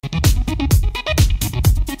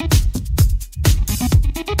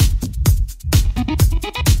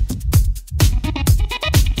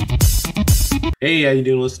Hey, how you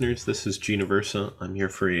doing, listeners? This is Gina Versa. I'm here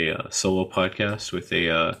for a solo podcast with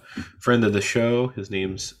a friend of the show. His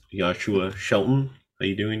name's Yoshua Shelton. How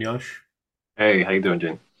you doing, Yosh? Hey, how you doing,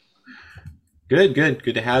 Jane? Good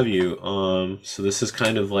to have you. So this is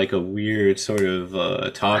kind of like a weird sort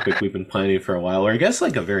of topic we've been planning for a while, or I guess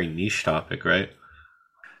like a very niche topic, right?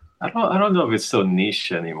 I don't know if it's so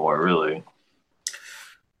niche anymore, really.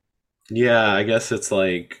 Yeah, I guess it's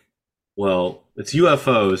like, well, it's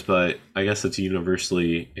UFOs, but I guess it's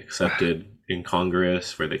universally accepted in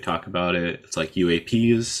Congress where they talk about it. It's like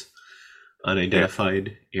UAPs, Yeah,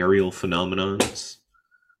 unidentified aerial phenomenons.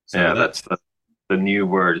 So yeah, that, that's the new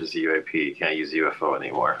word is UAP. You can't use UFO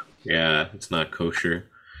anymore. yeah, it's not kosher.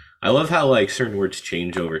 I love how like certain words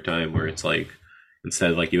change over time, where it's like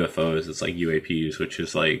instead of like UFOs, it's like UAPs, which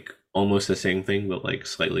is like almost the same thing but like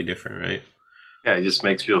slightly different, right? Yeah, it just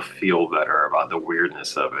makes you feel better about the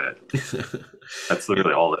weirdness of it. That's Yeah,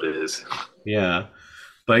 literally all it is. yeah.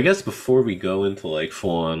 But I guess before we go into like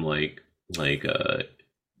full on like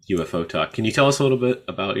UFO talk, can you tell us a little bit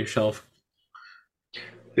about yourself?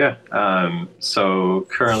 Yeah. So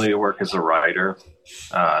currently I work as a writer,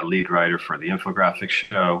 lead writer for the infographic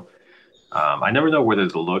show. I never know whether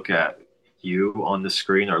to look at you on the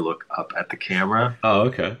screen or look up at the camera. Oh,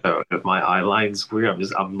 okay. So if my eye line's weird,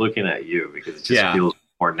 I'm looking at you because it just Yeah. feels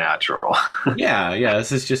more natural. Yeah,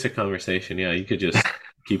 this is just a conversation. Yeah, you could just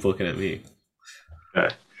keep looking at me.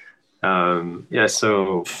 Okay. Yeah,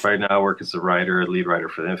 so right now I work as a writer, lead writer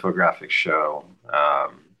for the infographic show.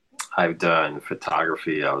 I've done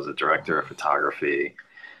photography. I was a director of photography.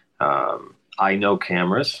 I know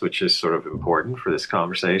cameras, which is sort of important for this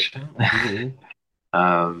conversation. Hmm.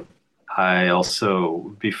 um, I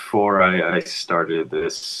also, before I started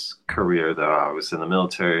this career, though, I was in the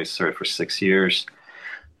military, served for 6 years.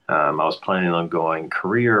 I was planning on going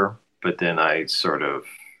career, but then I sort of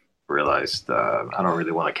realized I don't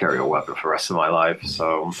really want to carry a weapon for the rest of my life.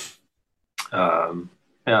 So, um,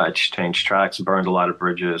 yeah, I just changed tracks, burned a lot of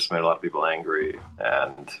bridges, made a lot of people angry,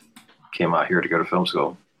 and came out here to go to film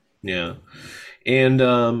school. Yeah. And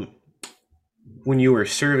when you were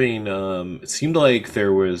serving, it seemed like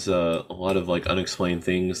there was a lot of like unexplained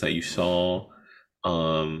things that you saw.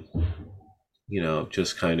 Um,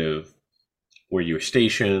 just kind of where you were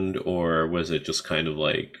stationed, or was it just kind of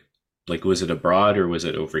like was it abroad or was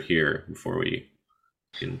it over here before we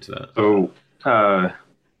get into that? So, uh,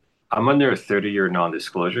 I'm under a 30-year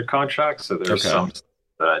non-disclosure contract, so there's Okay. some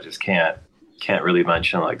that I just can't really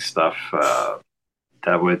mention, like stuff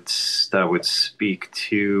that would speak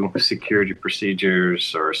to security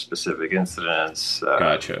procedures or specific incidents,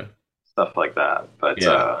 Gotcha. stuff like that. But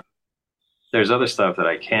Yeah. there's other stuff that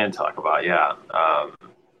I can talk about. Yeah,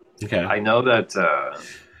 Okay. I know that.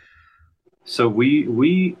 So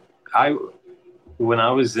we I when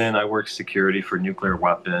I was in, I worked security for nuclear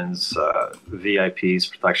weapons, VIPs,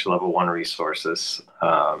 protection level one resources,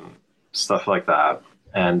 stuff like that.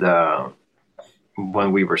 And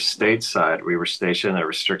when we were stateside, we were stationed in a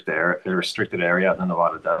restricted area out in the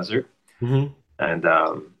Nevada desert. Hmm. And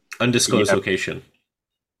Undisclosed yeah, location.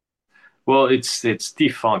 well, it's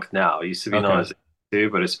defunct now. It used to be known Okay. as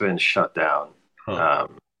A2, but it's been shut down. Huh.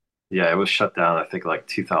 Um, yeah, it was shut down. I think like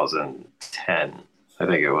 2010. I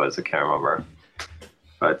think it was. I can't remember.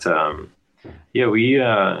 But yeah,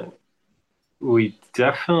 we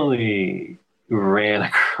definitely ran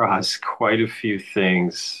across quite a few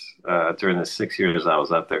things during the 6 years I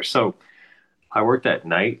was up there. So I worked at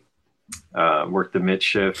night, worked the mid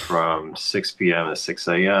shift from 6 p.m. to 6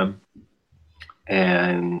 a.m.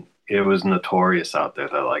 And it was notorious out there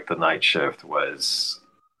that like the night shift was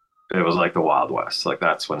it was like the Wild West. Like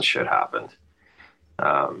that's when shit happened.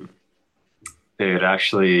 Um, it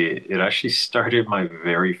actually started my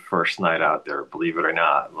very first night out there, believe it or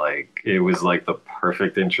not. Like it was like the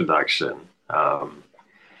perfect introduction.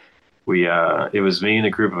 We It was me and a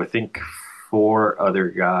group of I think four other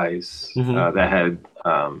guys Hmm. that had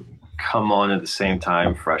come on at the same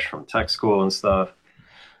time, fresh from tech school and stuff.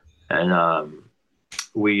 And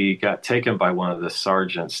we got taken by one of the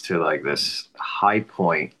sergeants to like this high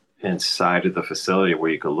point inside of the facility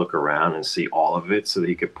where you could look around and see all of it so that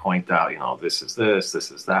he could point out, this is this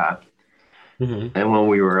is that. Hmm. And when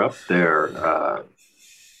we were up there,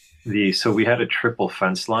 we had a triple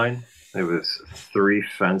fence line. It was three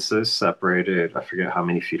fences separated, I forget how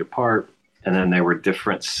many feet apart, and then there were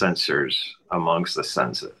different sensors amongst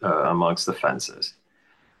the fences.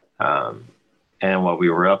 Um, and while we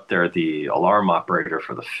were up there, the alarm operator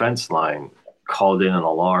for the fence line called in an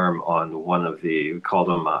alarm on one of we called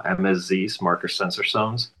them MSZs, marker sensor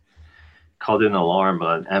zones. Called in an alarm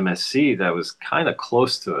on MSC that was kind of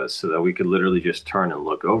close to us so that we could literally just turn and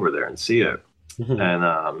look over there and see it. Hmm. and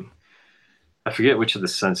I forget which of the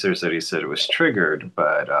sensors that he said it was triggered,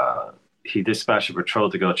 but he dispatched a patrol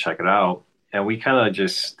to go check it out. And we kind of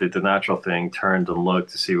just did the natural thing, turned and looked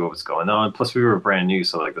to see what was going on. Plus, we were brand new,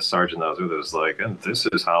 so like the sergeant knows it was like, and this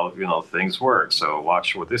is how things work. So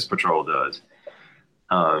watch what this patrol does.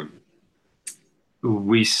 Um,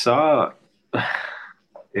 we saw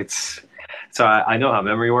it's so I know how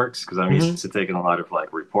memory works because I'm used Hmm. to taking a lot of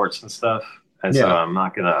like reports and stuff, and so Yeah, I'm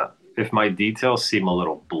not gonna if my details seem a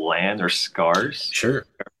little bland or scarce, sure.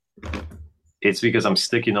 it's because I'm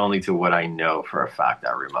sticking only to what I know for a fact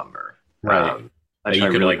I remember. Right. I That try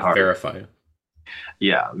you could really like hard. verify.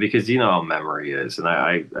 Yeah, because you know how memory is, and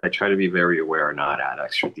I try to be very aware not add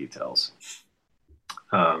extra details.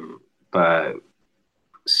 But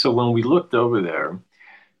so when we looked over there,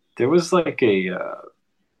 there was like a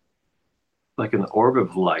like an orb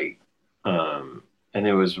of light, and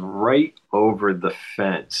it was right over the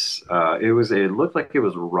fence. It looked like it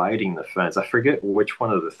was riding the fence. I forget which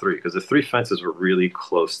one of the three because the three fences were really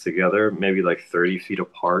close together, maybe like 30 feet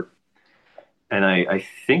apart. And I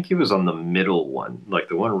think he was on the middle one, like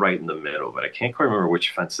the one right in the middle, but I can't quite remember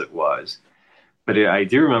which fence it was. But I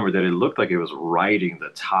do remember that it looked like it was riding the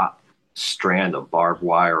top strand of barbed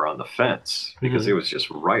wire on the fence because it Hmm. was just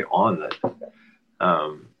right on it.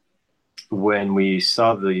 Um, when we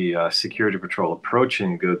saw the security patrol approach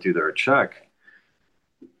and go do their check,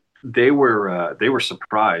 they were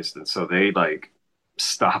surprised, and so they like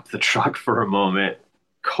stopped the truck for a moment,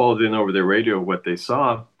 called in over their radio what they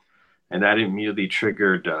saw, and that immediately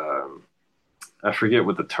triggered. I forget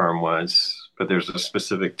what the term was, but there's a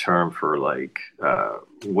specific term for like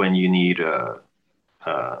when you need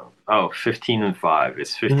oh 15 and 5.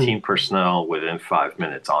 It's Hmm. 15 personnel within 5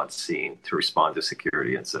 minutes on scene to respond to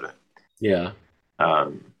security incident. Yeah.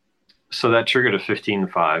 Um, so that triggered a 15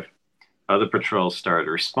 and 5. Other patrols started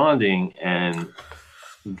responding, and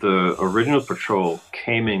the original patrol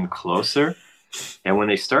came in closer. And when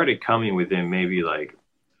they started coming within maybe like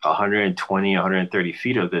 120, 130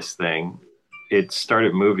 feet of this thing, it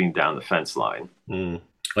started moving down the fence line. Mm.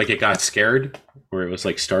 Like it got scared, or it was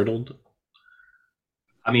like startled.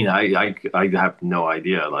 I mean, I have no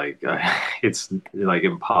idea. Like, it's like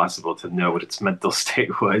impossible to know what its mental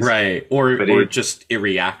state was. Right. Or But or just it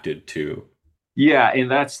reacted to. yeah, and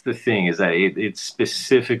that's the thing is that it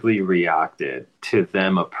specifically reacted to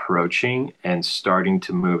them approaching and starting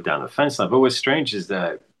to move down the fence line. But what's strange is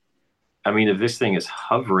that I mean, if this thing is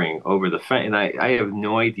hovering over the fence, and I have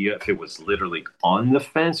no idea if it was literally on the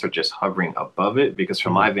fence or just hovering above it, because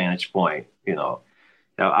from my Mhm. vantage point, now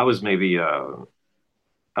I was maybe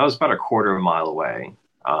I was about a quarter of a mile away.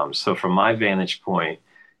 So from my vantage point,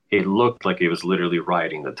 it looked like it was literally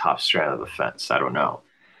riding the top strand of the fence. I don't know.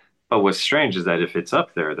 But what's strange is that if it's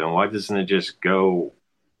up there, then why doesn't it just go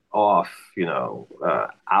off,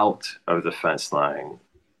 out of the fence line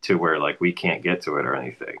to where like we can't get to it or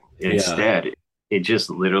anything. Yeah. Instead, it just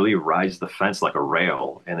literally rides the fence like a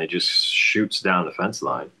rail and it just shoots down the fence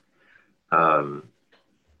line. Um,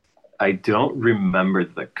 I don't remember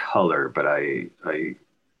the color, but I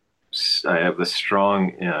have a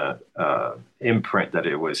strong imprint that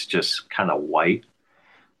it was just kind of white.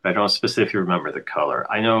 I don't specifically remember the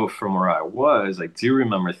color. I know from where I was, I do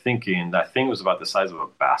remember thinking that thing was about the size of a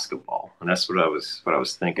basketball, and that's what I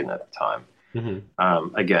was thinking at the time.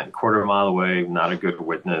 Hmm. Again, quarter mile away, not a good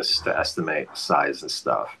witness to estimate size and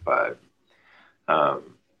stuff. But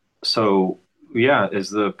um, so yeah, as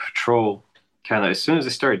the patrol kind of as soon as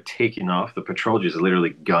it started taking off, the patrol just literally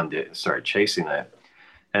gunned it and started chasing it.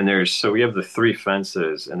 And so we have the three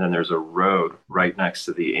fences, and then there's a road right next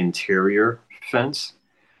to the interior fence,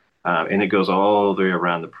 and it goes all the way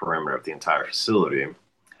around the perimeter of the entire facility.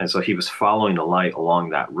 And so he was following the light along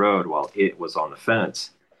that road while it was on the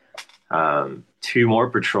fence. Two more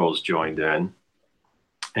patrols joined in,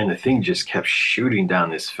 and the thing just kept shooting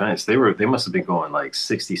down this fence. They must have been going like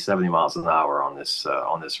 60, 70 miles an hour on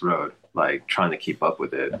this road, like trying to keep up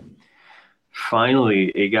with it. Finally,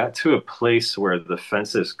 it got to a place where the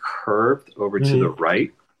fences curved over to the Hmm.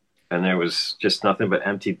 right, and there was just nothing but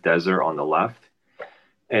empty desert on the left.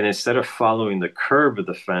 And instead of following the curve of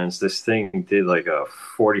the fence, this thing did like a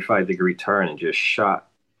 45-degree turn and just shot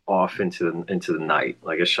off into the night,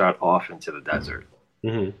 like it shot off into the desert.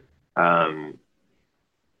 Hmm. Um,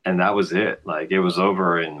 and that was it. Like it was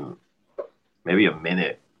over in maybe a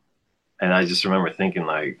minute. And I just remember thinking,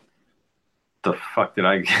 like, the fuck did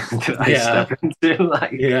I did I Yeah. step into?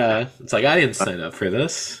 Like, Yeah. It's like I didn't sign up for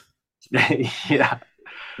this. yeah.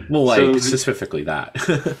 Well, like So specifically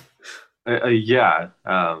that. yeah,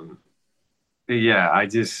 yeah. I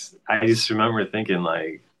just remember thinking,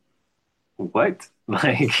 like, what?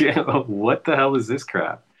 Like, what the hell is this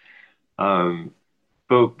crap? Um,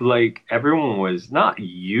 but like everyone was not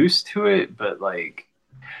used to it, but like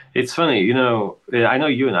it's funny, I know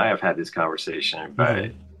you and I have had this conversation, but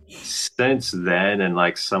Hmm. since then and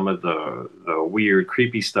like some of the weird,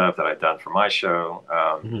 creepy stuff that I've done for my show,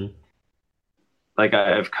 Hmm. like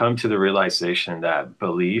I've come to the realization that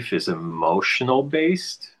belief is emotional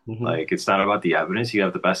based. Hmm. Like it's not about the evidence. You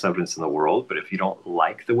have the best evidence in the world, but if you don't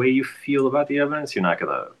like the way you feel about the evidence, you're not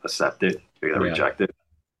gonna accept it. You're gonna Yeah. reject it.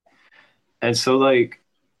 And so like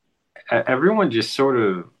everyone just sort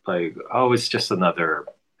of like, oh, it's just another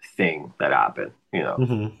thing that happened,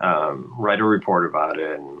 Hmm. write a report about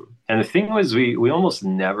it. And the thing was, we almost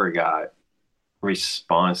never got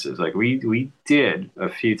responses. Like we did a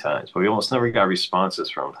few times, but we almost never got responses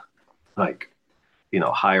from like,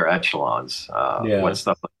 higher echelons when Yeah.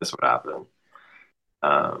 stuff like this would happen.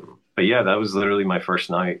 But yeah, that was literally my first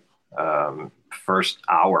night, first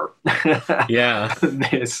hour. Yeah.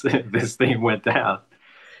 This thing went down.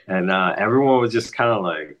 And everyone was just kind of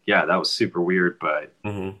like, yeah, that was super weird, but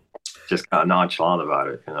Hmm. just kind of nonchalant about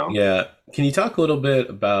it. Yeah. Can you talk a little bit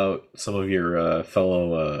about some of your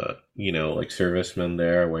fellow, like servicemen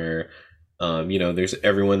there, where, there's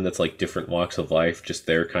everyone that's like different walks of life, just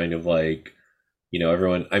they're kind of like,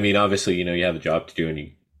 everyone. I mean, obviously, you have a job to do, and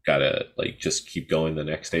you gotta like just keep going the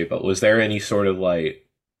next day. But was there any sort of like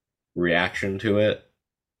reaction to it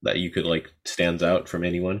that you could like stands out from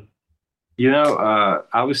anyone?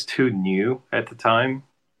 I was too new at the time,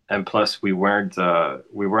 and plus we weren't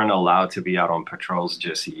allowed to be out on patrols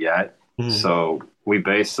just yet. Hmm. So we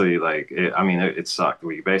basically I mean, it sucked.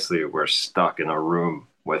 We basically were stuck in a room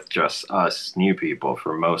with just us new people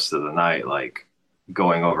for most of the night, like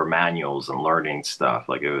going over manuals and learning stuff.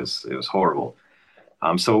 Like it was horrible.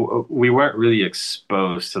 So we weren't really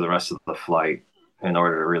exposed to the rest of the flight in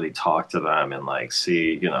order to really talk to them and like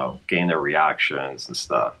see, gain their reactions and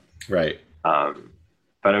stuff. Right. Um,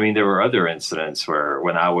 but I mean, there were other incidents where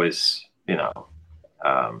when I was,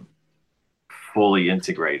 um, fully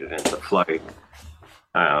integrated into flight,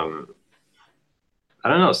 um, I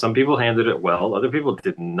don't know. Some people handled it well. Other people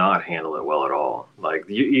did not handle it well at all. Like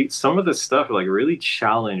some of the stuff like really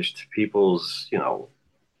challenged people's,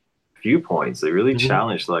 viewpoints. They really Hmm.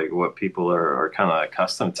 challenged like what people are kind of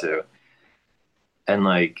accustomed to. And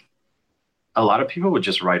like a lot of people would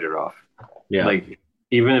just write it off. Yeah. Like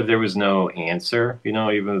even if there was no answer,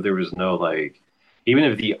 even if there was no like, even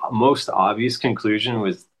if the most obvious conclusion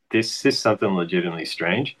was this is something legitimately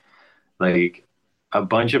strange, like a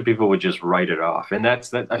bunch of people would just write it off. And that's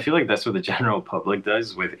that. I feel like that's what the general public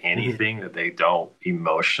does with Hmm. anything that they don't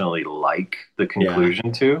emotionally like the Yeah.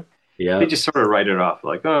 conclusion to. They Yeah. just sort of write it off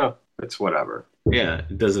like, oh, it's whatever. Yeah.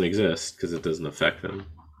 It doesn't exist because it doesn't affect them.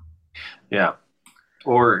 Yeah.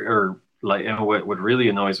 Or like, and what really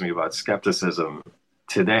annoys me about skepticism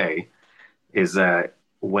today is that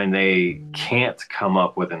when they can't come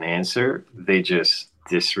up with an answer, they just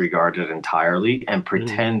disregard it entirely and Hmm.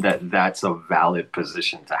 pretend that that's a valid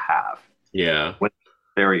position to have Yeah. when it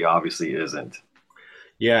very obviously isn't.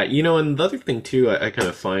 Yeah, and the other thing too, I kind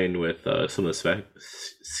of find with some of the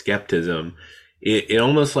skepticism, it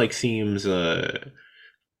almost like seems, I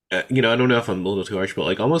don't know if I'm a little too harsh, but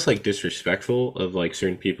like almost like disrespectful of like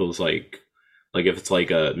certain people's like if it's like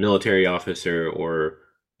a military officer or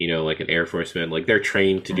like an Air Force man, like they're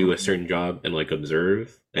trained to do a certain job and like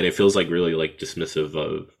observe, and it feels like really like dismissive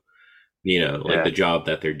of like Yeah, the job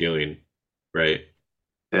that they're doing, right?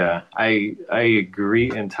 yeah, I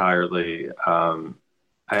agree entirely.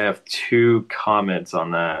 I have two comments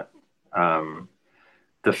on that. Um,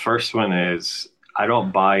 the first one is I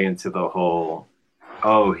don't buy into the whole,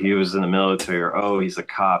 oh, he was in the military, or oh, he's a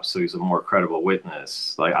cop, so he's a more credible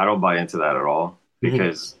witness. Like I don't buy into that at all Mhm.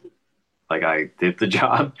 because like I did the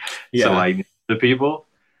job, so Yeah. I knew the people.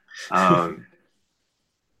 Um,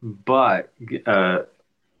 but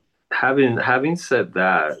having said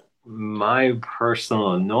that, my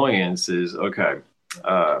personal annoyance is okay.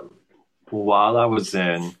 Uh, while I was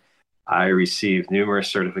in, I received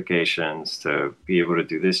numerous certifications to be able to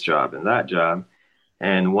do this job and that job,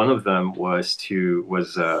 and one of them was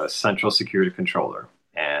a central security controller.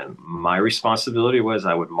 And my responsibility was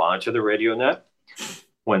I would monitor the radio net.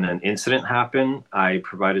 When an incident happened, I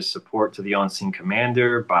provided support to the on-scene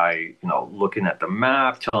commander by, looking at the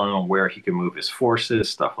map, telling him where he could move his forces,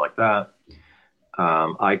 stuff like that.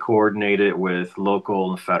 I coordinated with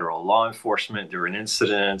local and federal law enforcement during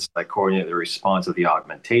incidents. I coordinated the response of the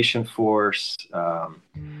augmentation force.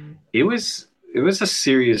 It was a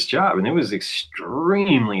serious job, and it was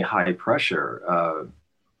extremely high pressure.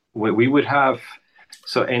 We would have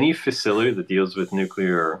so any facility that deals with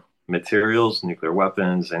nuclear materials, nuclear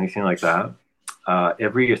weapons, anything like that,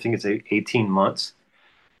 every, I think it's 18 months,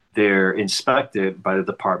 they're inspected by the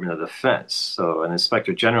Department of Defense. So an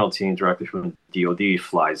inspector general team directly from DoD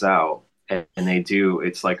flies out, and they do,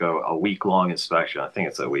 it's like a week long inspection. I think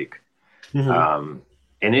it's a week. Hmm. Um,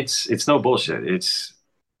 and it's no bullshit.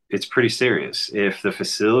 It's pretty serious. If the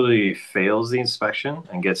facility fails the inspection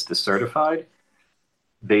and gets decertified,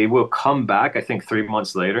 they will come back, I think, 3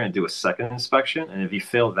 months later and do a second inspection. And if you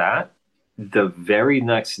fail that, the very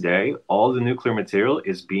next day, all the nuclear material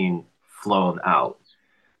is being flown out.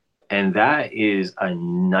 And that is a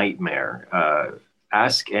nightmare.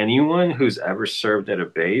 Ask anyone who's ever served at a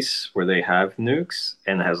base where they have nukes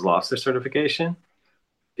and has lost their certification.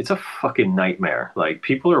 It's a fucking nightmare. Like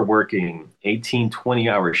people are working 18,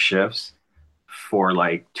 20-hour shifts for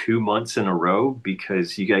like 2 months in a row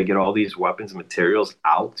because you got to get all these weapons and materials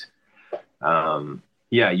out.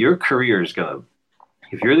 Yeah, your career is gonna,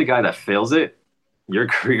 if you're the guy that fails it, your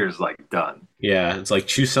career is like done. Yeah, it's like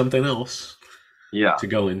choose something else Yeah. to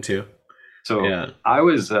go into. So Yeah. I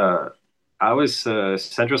was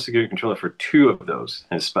central security controller for two of those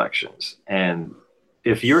inspections, and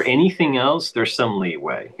if you're anything else, there's some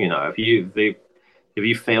leeway. You know, if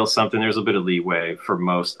you fail something, there's a bit of leeway for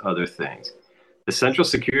most other things. The central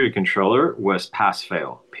security controller was pass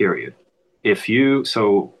fail, period. If you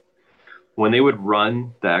so when they would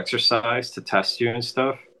run the exercise to test you and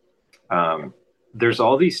stuff, um, there's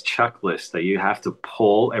all these checklists that you have to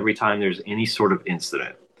pull every time there's any sort of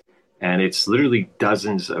incident. And it's literally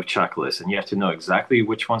dozens of checklists, and you have to know exactly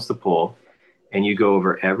which ones to pull. And you go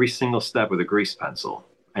over every single step with a grease pencil.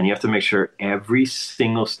 And you have to make sure every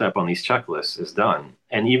single step on these checklists is done.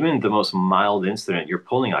 And even the most mild incident, you're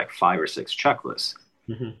pulling like 5 or 6 checklists.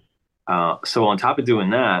 Hmm. So on top of doing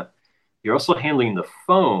that, you're also handling the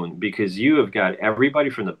phone because you have got everybody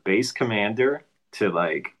from the base commander to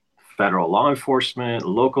like federal law enforcement,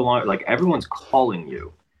 local law, like everyone's calling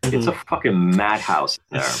you. It's a Hmm. fucking madhouse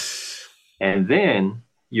in there. And then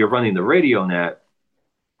you're running the radio net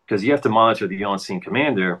because you have to monitor the on-scene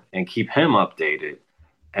commander and keep him updated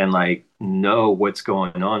and like know what's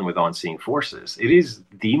going on with on-scene forces. It is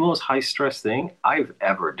the most high stress thing I've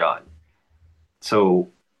ever done. So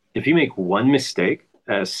if you make one mistake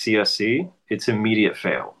as CSC, it's immediate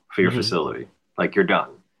fail for your Hmm. facility. Like you're done.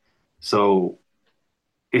 So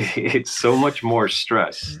it's so much more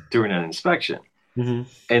stress during an inspection. Hmm.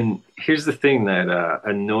 And here's the thing that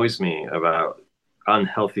annoys me about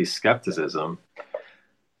unhealthy skepticism.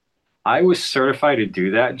 I was certified to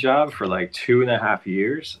do that job for like 2.5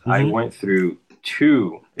 years. I Hmm. went through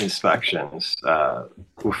two inspections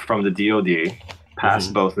from the DoD, passed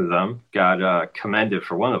Hmm. both of them, got commended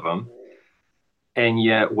for one of them. And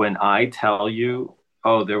yet, when I tell you,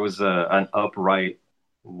 oh, there was an upright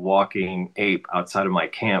walking ape outside of my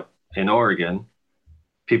camp in Oregon,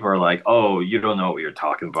 people are like, oh, you don't know what you're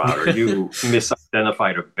talking about, or you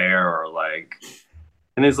misidentified a bear, or like,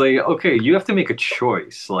 and it's like, okay, you have to make a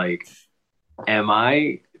choice. Like, am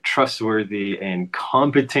I trustworthy and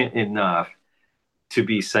competent enough to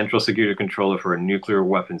be central security controller for a nuclear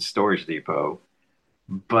weapons storage depot?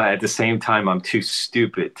 But at the same time, I'm too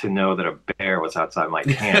stupid to know that a bear was outside my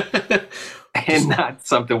camp and Just not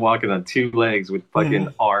something walking on two legs with fucking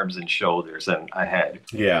mhm. arms and shoulders and a head.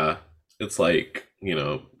 Yeah. It's like,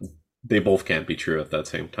 they both can't be true at that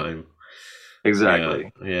same time. Yeah,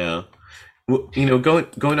 Exactly. yeah. Well,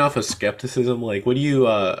 going off of skepticism, like what do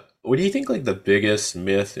you think like the biggest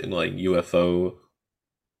myth in like UFOs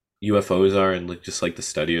are, and like just like the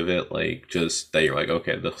study of it, like just that you're like,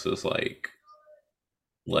 okay, this is like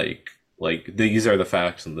like these are the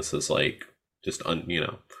facts and this is like just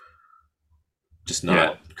just Yeah.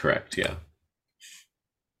 not correct. Yeah.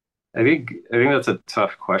 I think that's a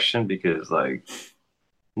tough question because like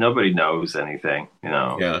nobody knows anything, you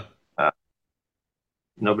know. Yeah. Uh,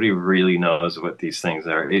 Nobody really knows what these things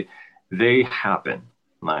are. They happen.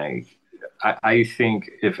 Like I think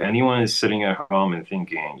if anyone is sitting at home and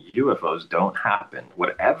thinking UFOs don't happen,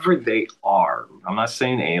 whatever they are, I'm not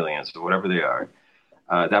saying aliens, but whatever they are,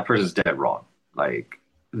 that person's dead wrong. Like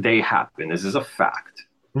they happen. This is a fact.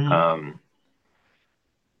 Hmm. Um,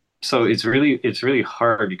 so it's really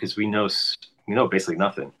hard because we know basically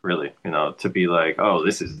nothing really, to be like, oh,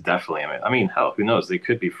 this is definitely. I mean, hell, who knows? They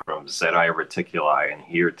could be from Zeti Reticuli and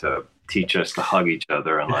here to teach us to hug each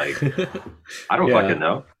other and like I don't Yeah. fucking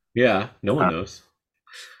know. Yeah. No one Uh, knows.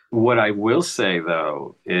 what I will say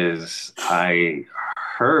though is I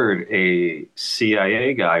heard a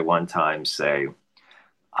CIA guy one time say,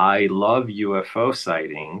 I love UFO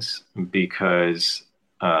sightings because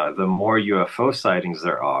the more UFO sightings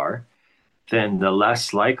there are, then the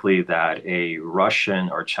less likely that a Russian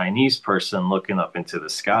or Chinese person looking up into the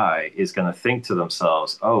sky is going to think to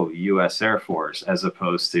themselves, oh, US Air Force, as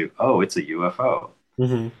opposed to, oh, it's a UFO.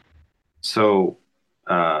 Hmm. So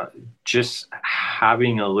uh, just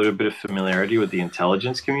having a little bit of familiarity with the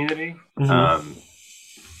intelligence community, Hmm.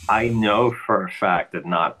 I know for a fact that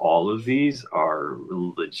not all of these are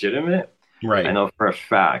legitimate. I Right. know for a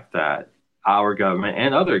fact that our government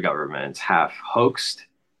and other governments have hoaxed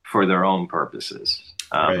for their own purposes,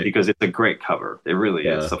 Right. because it's a great cover. It really is.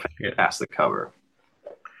 Yeah. It's a Yeah. fantastic cover.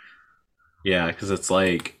 Yeah. Because it's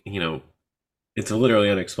like, it's literally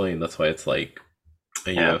unexplained. That's why it's like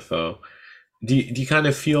a Yeah. UFO. Do you kind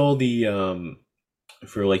of feel the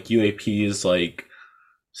for like UAPs, like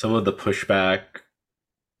some of the pushback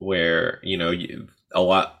where a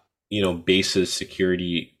lot, bases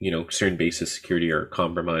security, certain bases security are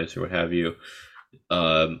compromised or what have you.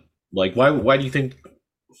 Like why do you think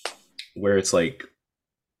where it's like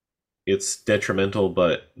it's detrimental,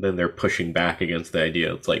 but then they're pushing back against the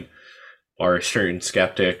idea? It's like are certain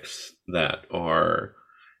skeptics that are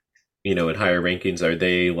in higher rankings, are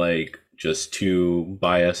they like just too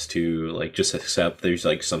biased to like just accept there's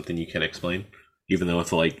like something you can explain, even though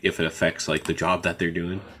if it affects like the job that they're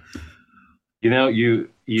doing? You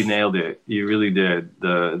nailed it. You really did.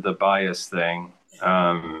 The bias thing.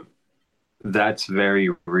 That's very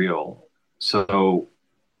real. So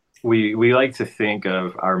we like to think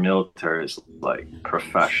of our military as like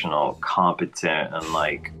professional, competent, and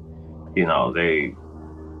like, they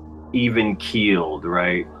even keeled,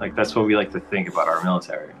 right? Like that's what we like to think about our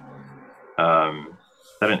military.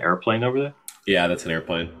 Is that an airplane over there? Yeah, that's an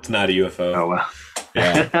airplane. It's not a UFO. Oh wow.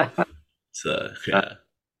 Yeah, it's Uh, yeah.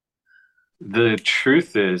 the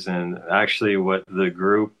truth is, and actually, what the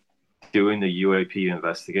group doing the UAP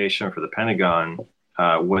investigation for the Pentagon,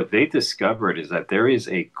 what they discovered is that there is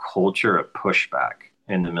a culture of pushback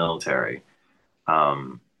in the military.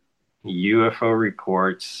 Um, UFO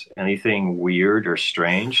reports, anything weird or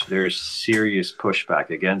strange, there's serious pushback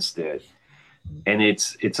against it. And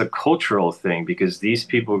it's a cultural thing because these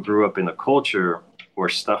people grew up in a culture where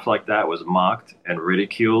stuff like that was mocked and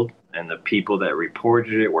ridiculed, and the people that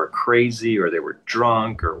reported it were crazy or they were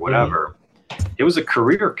drunk or Hmm. whatever. It was a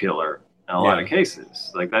career killer in a lot of Yeah.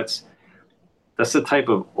 cases. Like that's the type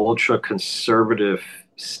of ultra conservative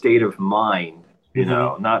state of mind, Hmm.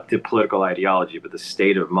 not the political ideology, but the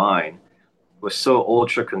state of mind was so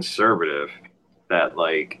ultra conservative that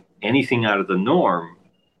like anything out of the norm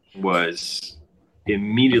was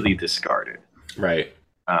immediately discarded. Right.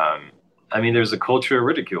 Um, I mean, there's a culture of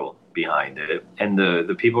ridicule behind it, and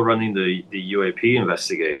the people running the UAP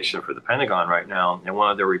investigation for the Pentagon right now, in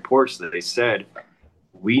one of their reports, that they said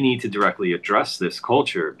we need to directly address this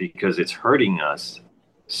culture because it's hurting us,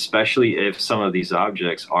 especially if some of these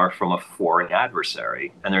objects are from a foreign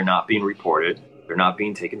adversary and they're not being reported, they're not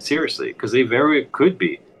being taken seriously because they very could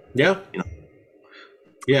be. Yeah. You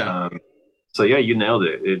Yeah. um, so yeah, you nailed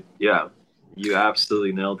it. Yeah, you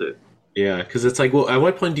absolutely nailed it. Yeah. Because it's like, well, at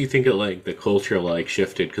what point do you think it like the culture like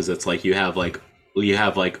shifted? Because it's like you have like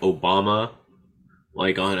Obama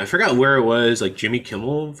like on, I forgot where it was, like Jimmy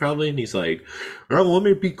Kimmel probably, and he's like, "Well, let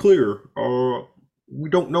me be clear. We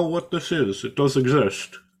don't know what this is. It does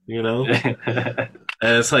exist, you know."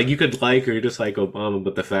 And it's like you could like or dislike Obama,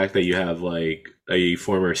 but the fact that you have like a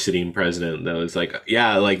former sitting president that was like,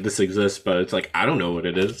 "Yeah, like this exists," but it's like I don't know what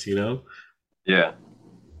it is. Yeah,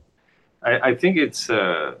 I think it's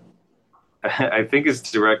I think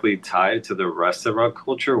it's directly tied to the rest of our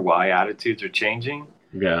culture why attitudes are changing.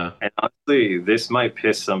 Yeah. And honestly, this might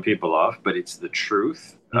piss some people off, but it's the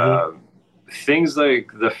truth. Hmm. Things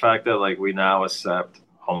like the fact that like we now accept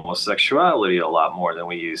homosexuality a lot more than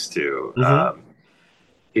we used to. Hmm.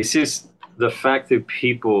 It's just the fact that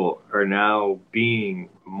people are now being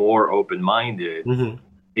more open-minded Hmm.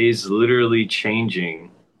 is literally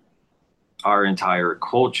changing our entire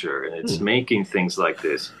culture, and it's Hmm. making things like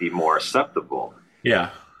this be more acceptable. Yeah.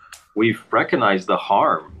 We've recognized the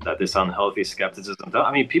harm that this unhealthy skepticism does.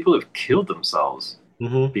 I mean, people have killed themselves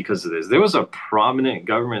Hmm. because of this. There was a prominent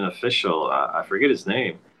government official, I forget his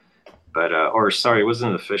name, but or sorry, it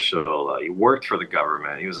wasn't an official. He worked for the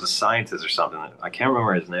government. He was a scientist or something. I can't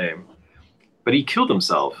remember his name, but he killed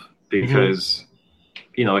himself Hmm. because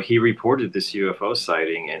he reported this UFO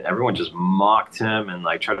sighting, and everyone just mocked him and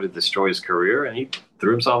like tried to destroy his career, and he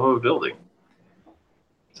threw himself off a building.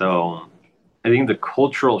 So I think the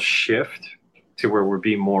cultural shift to where we're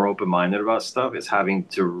being more open minded about stuff is having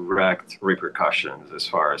direct repercussions as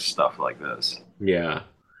far as stuff like this. Yeah.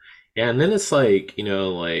 Yeah, and then it's like,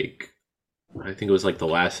 like I think it was like the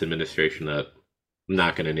last administration that I'm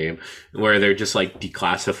not gonna name, where they're just like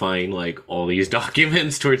declassifying like all these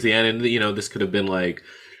documents towards the end, and this could have been like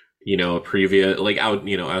a previous like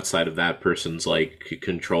outside of that person's like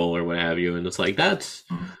control or what have you, and it's like that's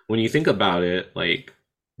when you think about it, like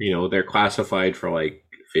they're classified for like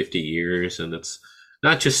 50 years, and it's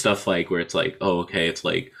not just stuff like where it's like, oh, okay, it's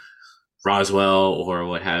like Roswell or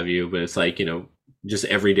what have you, but it's like just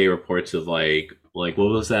everyday reports of like what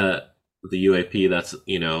was that, the UAP that's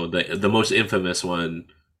the most infamous one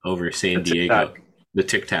over San The Diego, TikTok. the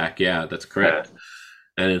Tic Tac, yeah, that's Yeah. correct.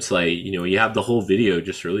 And it's like you have the whole video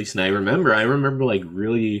just released, and I remember like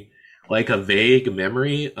really like a vague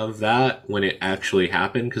memory of that when it actually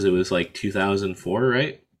happened, because it was like 2004,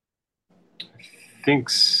 right? Think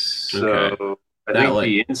Okay. so. I That think like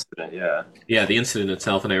the incident, yeah. Yeah, the incident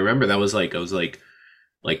itself, and I remember that was like I was like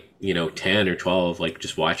 10 or 12, like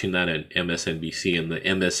just watching that on MSNBC, and the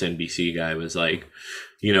MSNBC guy was like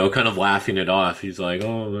kind of laughing it off. He's like,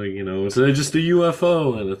 oh, like, it's just a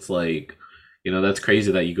UFO, and it's like that's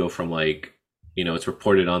crazy that you go from like it's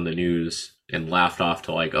reported on the news and laughed off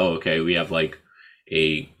to like, oh, okay, we have like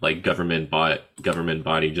a like government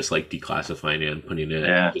body just like declassifying it and putting it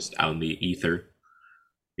Yeah. just out in the ether.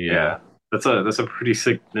 Yeah. Yeah. That's a pretty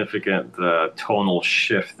significant tonal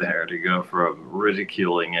shift there to go from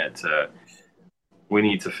ridiculing it to we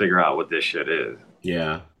need to figure out what this shit is.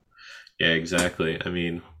 Yeah. Yeah, exactly. I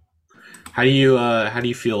mean, how do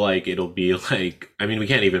you feel like it'll be like, I mean, we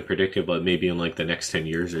can't even predict it, but maybe in like the next 10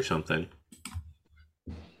 years or something.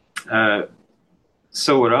 Uh,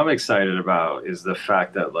 so what I'm excited about is the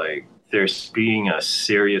fact that like there's being a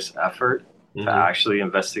serious effort to Hmm. actually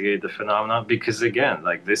investigate the phenomenon because again,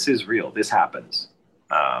 like this is real. This happens.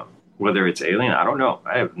 Whether it's alien, I don't know.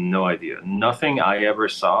 I have no idea. Nothing I ever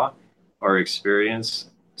saw or experienced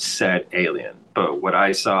said alien. But what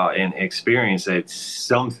I saw and experienced said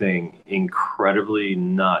something incredibly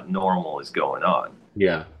not normal is going on.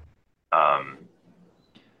 Yeah. Um,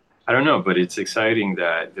 I don't know, but it's exciting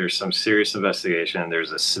that there's some serious investigation.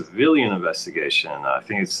 There's a civilian investigation. I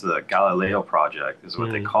think it's the Galileo Project, is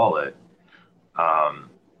what they Hmm. call it, um,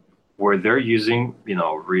 where they're using,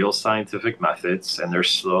 real scientific methods and they're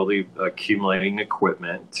slowly accumulating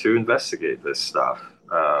equipment to investigate this stuff.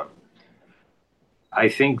 I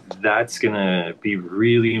think that's going to be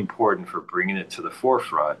really important for bringing it to the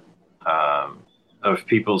forefront of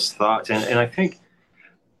people's thoughts. And I think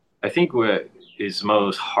what is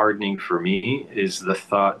most hardening for me is the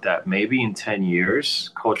thought that maybe in 10 years,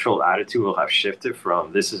 cultural attitude will have shifted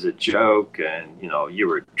from this is a joke and, you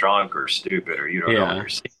were drunk or stupid or you don't know what Yeah. you're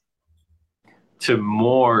saying to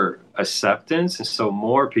more acceptance. And so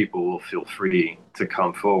more people will feel free to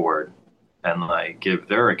come forward and like give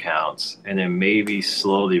their accounts. And then maybe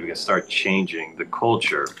slowly we can start changing the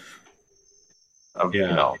culture of,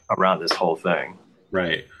 Yeah. around this whole thing.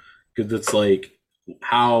 Right. Because it's like,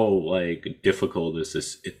 how like difficult is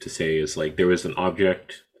this to say is like there was an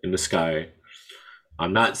object in the sky.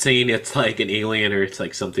 I'm not saying it's like an alien or it's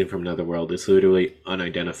like something from another world. It's literally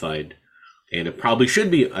unidentified, and it probably should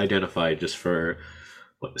be identified just for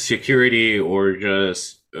security or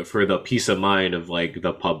just for the peace of mind of like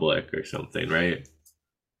the public or something, right?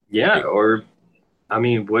 Yeah. Like, Or I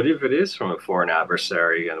mean, what if it is from a foreign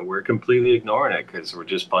adversary and we're completely ignoring it because we're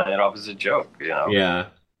just playing it off as a joke? yeah,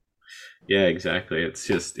 yeah, exactly. It's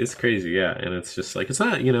just it's crazy, yeah, and it's just like it's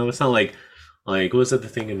not like what was that the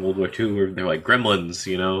thing in World War II where they're like gremlins,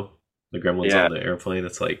 the gremlins Yeah. on the airplane.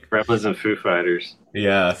 It's like, Gremlins and Foo Fighters.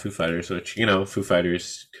 yeah, Foo Fighters, which Foo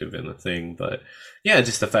Fighters could have been a thing, but yeah,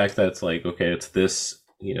 just the fact that it's like, okay, it's this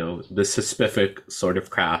this specific sort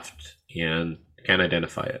of craft and can't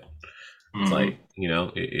identify it. It's Hmm. like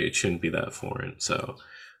it shouldn't be that foreign. So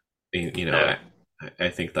Yeah. I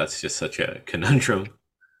think that's just such a conundrum.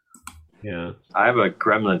 Yeah. I have a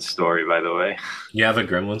gremlin story, by the way. You have a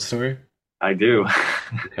gremlin story? I do.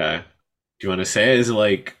 Okay. Do you want to say it? Is it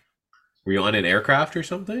like, were you on an aircraft or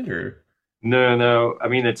something, or? No, no. I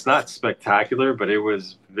mean, it's not spectacular, but it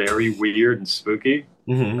was very weird and spooky.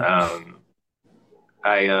 Hmm. Um,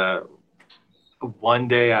 I one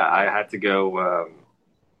day I had to go.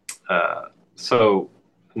 So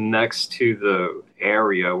next to the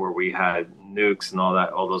area where we had nukes and all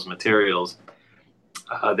that, all those materials,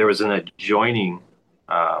 there was an adjoining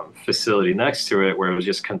facility next to it where it was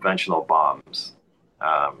just conventional bombs,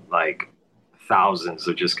 like thousands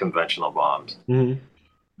of just conventional bombs. Hmm.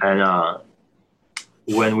 And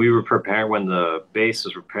when we were preparing, when the base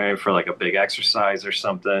was preparing for like a big exercise or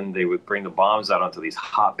something, they would bring the bombs out onto these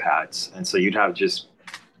hot pads. And so you'd have just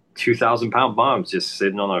 2,000-pound bombs just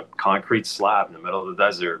sitting on a concrete slab in the middle of the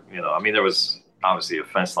desert. I mean, there was obviously a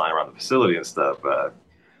fence line around the facility and stuff, but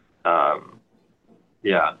um,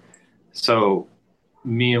 Yeah. So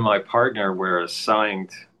me and my partner were assigned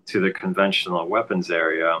to the conventional weapons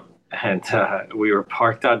area, and we were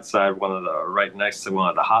parked outside right next to one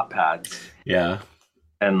of the hot pads, Yeah.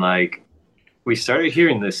 and like we started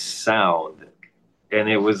hearing this sound, and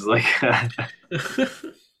it was like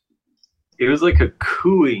it was like a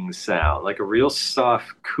cooing sound, like a real soft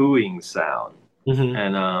cooing sound. Hmm.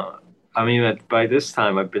 And I mean, by this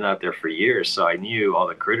time I've been out there for years, so I knew all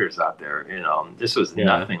the critters out there. This was Yeah.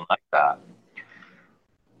 nothing like that.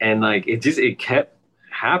 And like it kept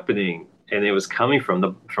happening, and it was coming from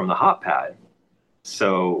the hot pad.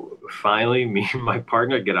 So finally, me and my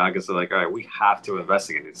partner get out because they're like, all right, we have to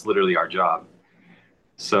investigate. It's literally our job.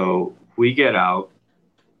 So we get out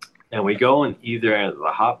and we go in either end of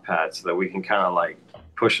the hot pad so that we can kind of like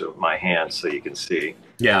push my hand so you can see.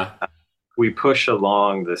 Yeah. We push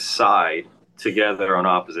along the side together on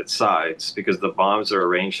opposite sides because the bombs are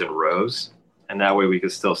arranged in rows, and that way we can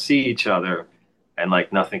still see each other, and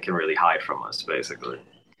like nothing can really hide from us, basically.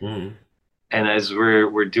 Mm. And as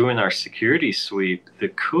we're doing our security sweep, the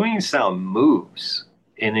cooing sound moves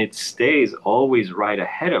and it stays always right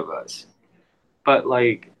ahead of us. But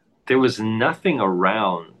like there was nothing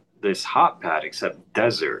around this hot pad except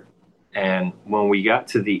desert. And when we got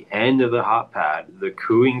to the end of the hot pad, the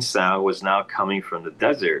cooing sound was now coming from the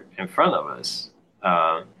desert in front of us.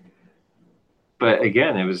 Uh, but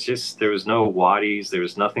again, it was just there was no wadis, there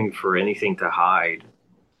was nothing for anything to hide.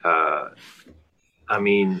 Uh, I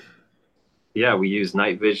mean, yeah, we used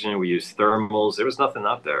night vision, we used thermals. There was nothing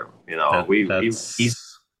up there. We easily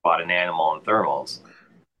That's spot an animal on thermals.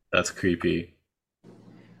 creepy.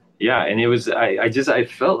 Yeah, and it was I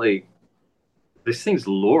felt like this thing's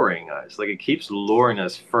luring us. Like it keeps luring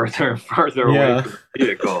us further and further away Yeah. from the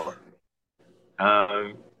vehicle.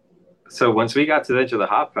 Um, so once we got to the edge of the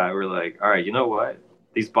hot pad, we're like, all right, you know what?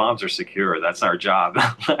 These bombs are secure. That's our job.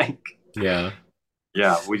 Like, Yeah.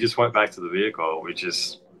 yeah, we just went back to the vehicle. We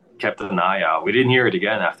just kept an eye out. We didn't hear it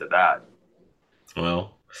again after that.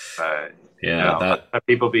 Well, But yeah, I've that had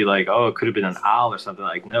people be like, oh, it could have been an owl or something.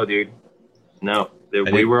 Like, no, dude, no. I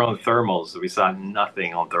We think were on thermals. We saw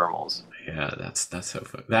nothing on thermals. yeah, that's so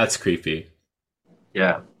fun. That's creepy.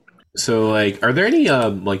 Yeah. So like are there any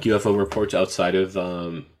like UFO reports outside of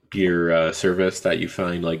your service that you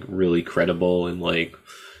find like really credible and like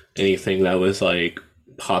anything that was like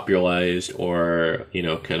popularized or,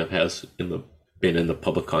 kind of has been in the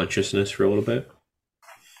public consciousness for a little bit?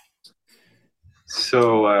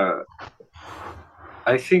 So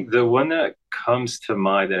I think the one that comes to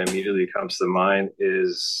mind, that immediately comes to mind,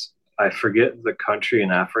 is I forget the country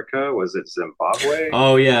in Africa. Was it Zimbabwe?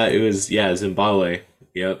 Oh yeah, it was Zimbabwe.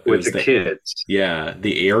 Yep, it With was the the kids.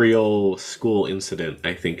 the aerial school incident,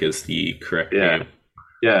 I think is the correct Yeah. name.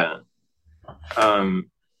 Yeah.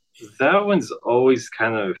 Um, that one's always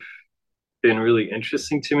kind of been really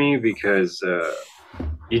interesting to me because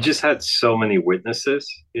you just had so many witnesses,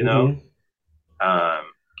 you know? Mhm. Um,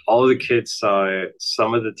 all of the kids saw it,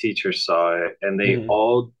 some of the teachers saw it, and Mhm.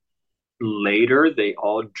 they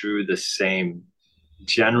all drew the same,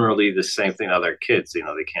 generally the same thing. Other kids, they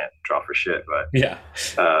can't draw for shit, Yeah.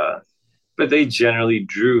 but they generally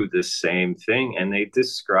drew the same thing and they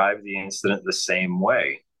described the incident the same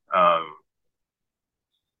way. Um,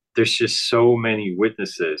 there's just so many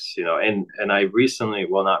witnesses, and I recently,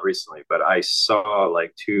 well, not recently, but I saw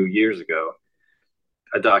like 2 years ago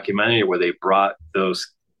a documentary where they brought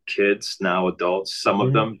those kids, now adults, some of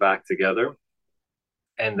Mhm. them back together,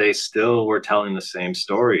 and they still were telling the same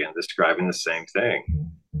story and describing the same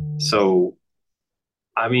thing. So,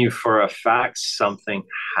 I mean, for a fact, something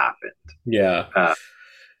happened. Yeah.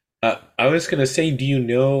 Uh, I was gonna say, do you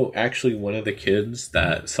know actually one of the kids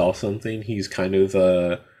that saw something? He's kind of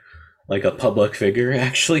like a public figure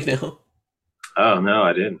actually now. oh no,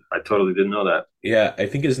 I didn't. I totally didn't know that. Yeah, I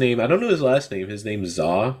think his name. I don't know his last name. His name's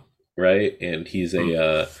Zaw, right? And Hmm. he's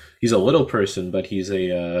a little person, but I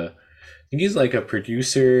think he's like a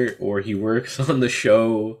producer or he works on the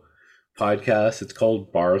show podcast. It's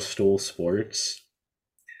called Barstool Sports,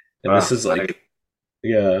 and this Wow, is like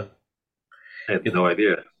yeah, I had it, no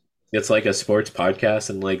idea. it's like a sports podcast,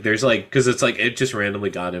 and like there's like because it's like it just randomly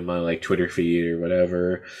got in my like Twitter feed or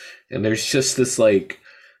whatever, and there's just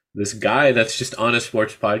this guy that's just on a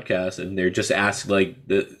sports podcast, and they're just asked like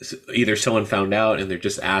either someone found out and they're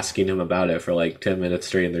just asking him about it for like 10 minutes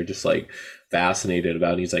straight, and they're just like fascinated about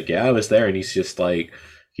it. And he's like, yeah, I was there, and he's just like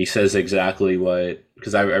he says exactly what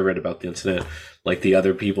because I read about the incident like the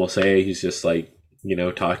other people say. He's just like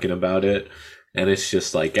talking about it, and it's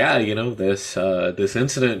just like yeah, this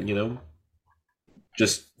incident,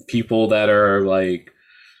 just people that are like,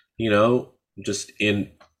 just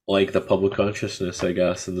in like the public consciousness, I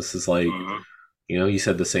guess. And this is like, Hmm. he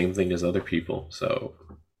said the same thing as other people. So,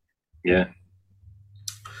 Yeah,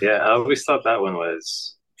 yeah. I always thought that one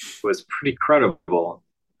was pretty credible.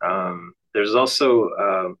 There's also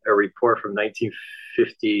a report from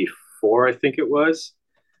 1954, I think it was.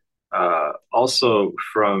 Also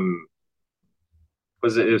from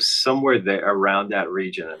it was somewhere there around that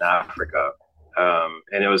region in Africa,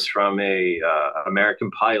 and it was from a American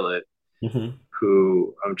pilot hmm.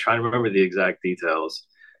 who I'm trying to remember the exact details.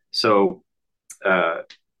 So uh,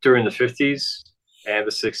 during the 50s and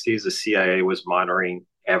the 60s, the CIA was monitoring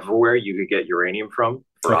everywhere you could get uranium from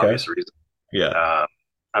for Okay. obvious reasons. Yeah. Uh,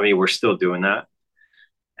 I mean, we're still doing that.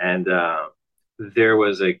 And there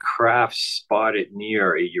was a craft spotted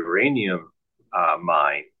near a uranium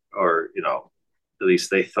mine, or, at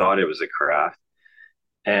least they thought it was a craft.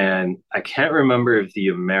 And I can't remember if the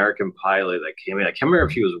American pilot that came in, I can't remember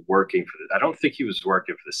if he was working for I don't think he was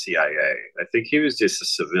working for the CIA. I think he was just a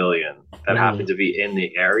civilian that happened Hmm. to be in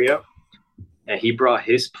the area. And he brought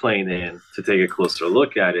his plane in to take a closer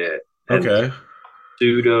look at it and Okay.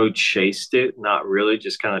 pseudo chased it, not really,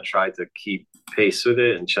 just kind of tried to keep pace with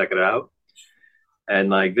it and check it out.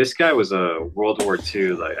 And like this guy was a World War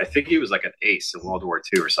II, like I think he was like an ace in World War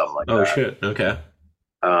II or something like Oh, that. shit. Okay.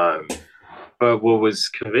 But what was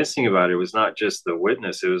convincing about it was not just the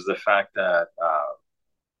witness; it was the fact that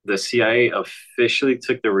the CIA officially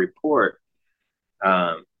took the report,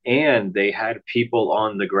 and they had people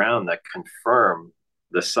on the ground that confirmed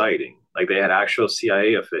the sighting. Like they had actual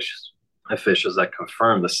CIA officials that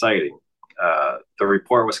confirmed the sighting. The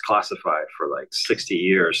report was classified for like 60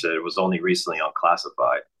 years. So it was only recently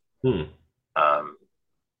unclassified. Hmm. Um,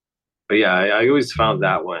 but yeah, I always found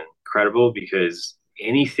that one credible because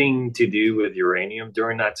anything to do with uranium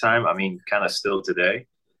during that time, I mean, kind of still today,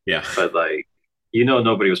 Yeah. but like,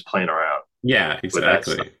 nobody was playing around Yeah, with that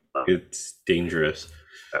stuff. exactly. It's dangerous.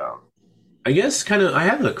 Um, I guess kind of I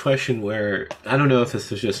have a question where I don't know if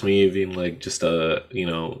this is just me being like just a,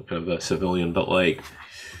 kind of a civilian, but like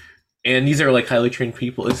and these are like highly trained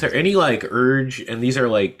people. Is there any like urge and these are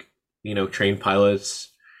like, trained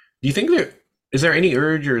pilots. Do you think there is there any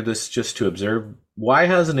urge or this just to observe? Why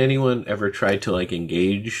hasn't anyone ever tried to like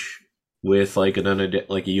engage with like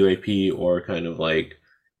like a UAP or kind of like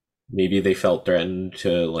maybe they felt threatened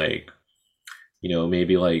to like,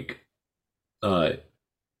 maybe like uh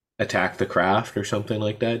attack the craft or something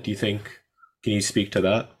like that? Do you think? Can you speak to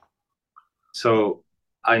that? so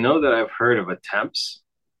I know that I've heard of attempts.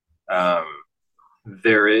 Um,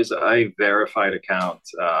 there is a verified account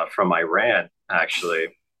from Iran, actually,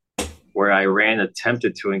 where Iran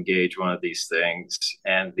attempted to engage one of these things,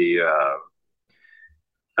 and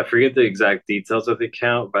I forget the exact details of the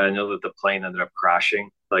account, but I know that the plane ended up crashing.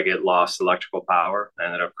 Like it lost electrical power,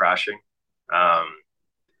 ended up crashing. Um,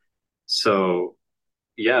 so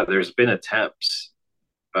yeah, there's been attempts,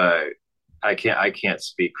 but I can't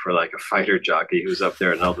speak for like a fighter jockey who's up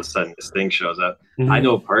there and all of a sudden this thing shows up. I Hmm.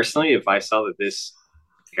 know personally, if I saw that this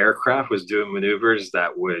aircraft was doing maneuvers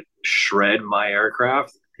that would shred my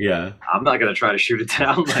aircraft, Yeah. I'm not gonna try to shoot it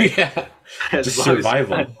down. Like Yeah. as Just long as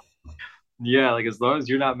survival. yeah, like as long as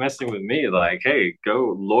you're not messing with me, like hey,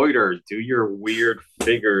 go loiter, do your weird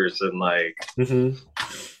figures, and like Hmm.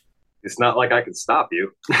 it's not like I can stop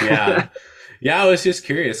you. Yeah. Yeah, I was just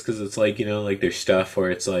curious because it's like, like there's stuff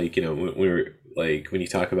where it's like, we're like when you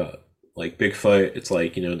talk about like Bigfoot, it's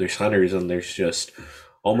like, there's hunters and there's just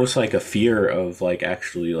almost like a fear of like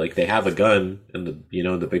actually like they have a gun and the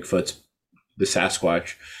Bigfoot's the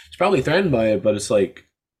Sasquatch. It's probably threatened by it, but it's like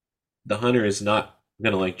the hunter is not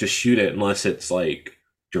gonna like just shoot it unless it's like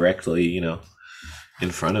directly,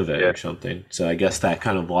 in front of it Yeah, or something. So I guess that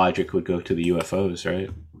kind of logic would go to the UFOs,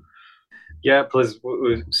 right? yeah. Plus,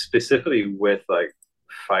 specifically with like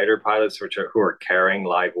fighter pilots, who are carrying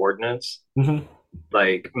live ordnance, Hmm.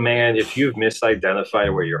 like man, if you've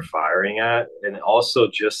misidentified where you're firing at, and also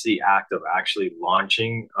just the act of actually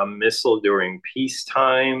launching a missile during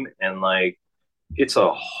peacetime, and like it's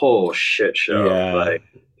a whole shit show. Yeah, Like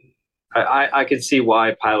I could see why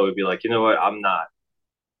a pilot would be like, you know what, I'm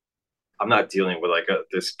not dealing with like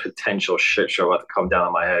this potential shit show about to come down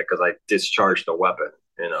on my head because I discharged a weapon,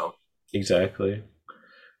 you know. exactly.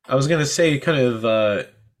 I was gonna say, kind of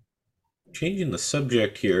changing the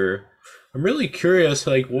subject here. I'm really curious,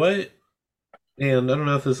 like what, and I don't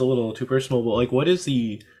know if this is a little too personal, but like, what is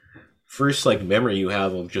the first like memory you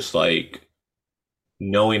have of just like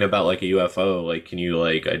knowing about like a UFO? Like, can you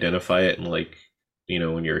like identify it and like,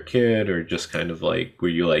 when you're a kid, or just kind of like were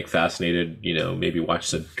you like fascinated? Maybe watch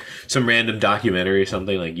some random documentary or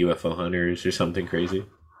something like UFO hunters or something crazy.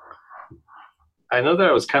 I know that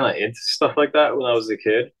I was kind of into stuff like that when I was a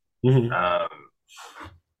kid. Hmm. Um,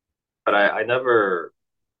 but I never,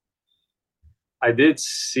 I did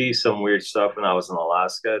see some weird stuff when I was in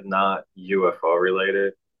Alaska, not UFO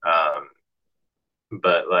related. Um,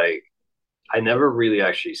 but like, I never really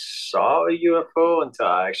actually saw a UFO until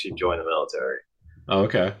I actually joined the military. Oh,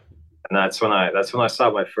 okay. And that's when I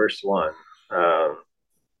saw my first one. Um,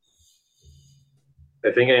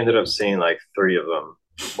 I think I ended up seeing like three of them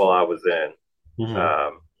while I was in, Hmm.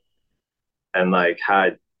 um, and like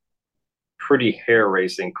had pretty hair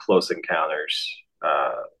raising close encounters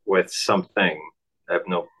with something. I have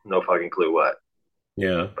no fucking clue what,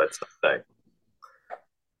 Yeah. but something.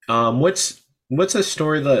 What's a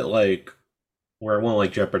story that like where it won't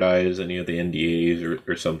like jeopardize any of the NDAs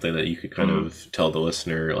or something that you could kind Mm. of tell the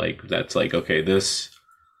listener like that's like okay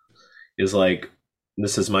is like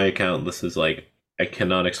this is my account, this is like I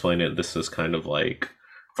cannot explain it, this is kind of like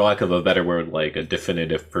for lack of a better word like a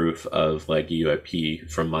definitive proof of like UAP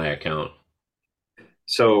from my account.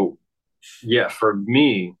 So yeah, for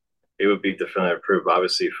me, it would be definitive proof.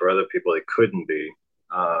 Obviously, for other people, it couldn't be.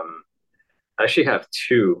 I actually have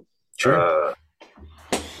two. Sure. Uh,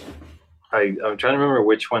 I'm trying to remember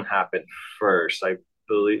which one happened first. I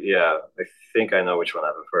believe, yeah, I think I know which one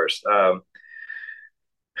happened first.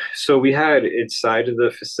 So we had inside of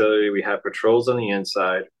the facility, we had patrols on the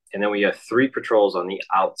inside, and then we had three patrols on the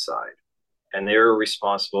outside, and they were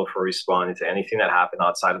responsible for responding to anything that happened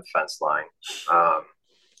outside of the fence line. Um,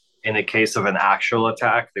 in the case of an actual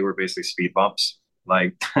attack, they were basically speed bumps.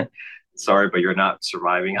 Like, sorry, but you're not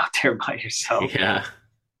surviving out there by yourself. Yeah.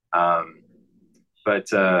 Um, but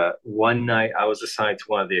one night I was assigned to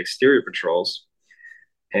one of the exterior patrols,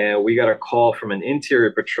 and we got a call from an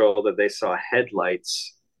interior patrol that they saw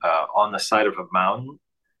headlights on the side of a mountain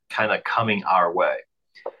kind of coming our way.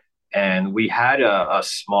 And we had a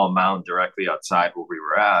small mountain directly outside where we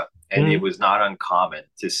were at. And it Hmm. was not uncommon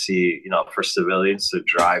to see, for civilians to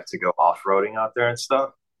drive to go off roading out there and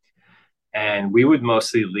stuff. And we would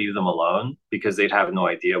mostly leave them alone because they'd have no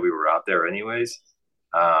idea we were out there anyways.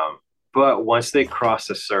 Um, but once they crossed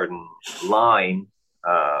a certain line,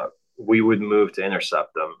 uh, we would move to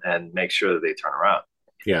intercept them and make sure that they turn around.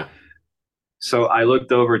 Yeah. So I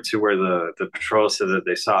looked over to where the patrol said that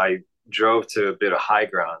they saw. I drove to a bit of high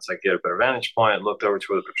ground, so I get a better vantage point. Looked over to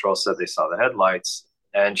where the patrol said they saw the headlights,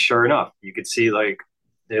 and sure enough, you could see like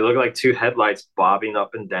they look like two headlights bobbing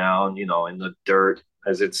up and down, in the dirt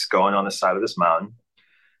as it's going on the side of this mountain.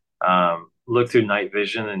 Look through night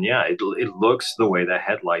vision, and yeah, it looks the way the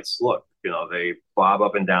headlights look. They bob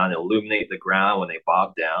up and down, illuminate the ground when they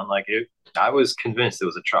bob down. Like it, I was convinced it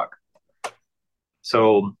was a truck.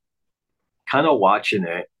 So kind of watching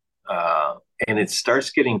it, uh, and it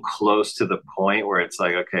starts getting close to the point where it's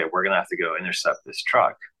like, okay, we're gonna have to go intercept this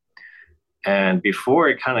truck. And before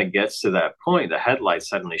it kind of gets to that point, the headlights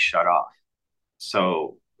suddenly shut off.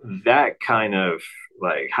 So that kind of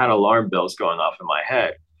like had alarm bells going off in my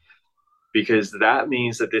head because that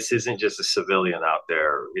means that this isn't just a civilian out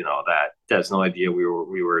there, that has no idea we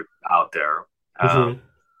were out there. Um, Hmm.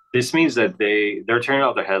 this means that they're turning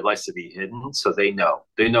off their headlights to be hidden, so they know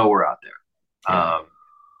we're out there. Yeah.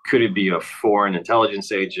 Could it be a foreign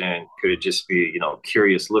intelligence agent? Could it just be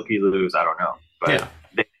curious looky loos? I don't know, but Yeah.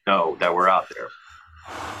 they know that we're out there.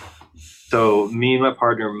 So me and my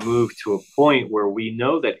partner moved to a point where we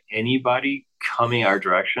know that anybody coming our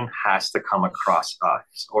direction has to come across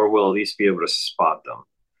us, or we'll at least be able to spot them.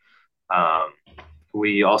 Um,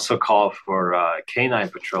 we also call for canine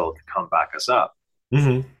patrol to come back us up.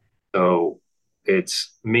 Hmm. So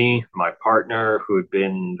it's me, my partner, who had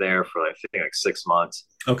been there for I think like 6 months,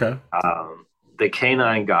 Okay. um, the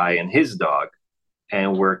canine guy and his dog,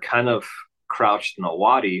 and we're kind of crouched in a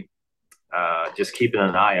wadi, just keeping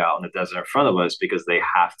an eye out in the desert in front of us because they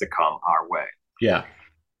have to come our way. Yeah.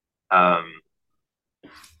 Um,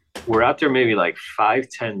 we're out there maybe like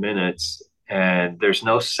 5-10 minutes, and there's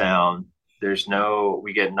no sound.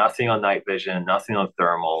 We get nothing on night vision, nothing on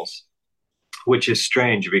thermals, which is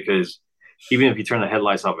strange because even if you turn the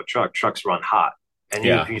headlights off a truck, trucks run hot. And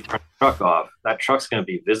even if Yeah. you turn the truck off, that truck's going to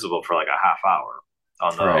be visible for like a half hour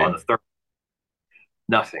on the Right. third.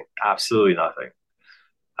 Nothing, absolutely nothing.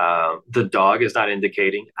 The dog is not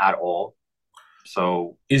indicating at all.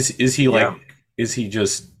 So Is he yeah, like is he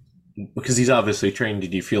just because he's obviously trained,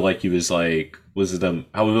 did you feel like he was like was the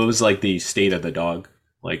how what was like the state of the dog?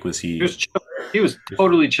 Like was he was he chill. He was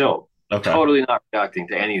totally chill, okay. totally not reacting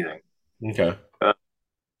to anything. Okay. Uh,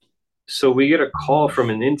 so we get a call from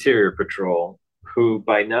an interior patrol who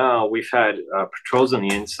by now we've had patrols on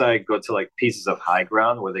the inside go to like pieces of high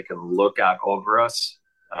ground where they can look out over us,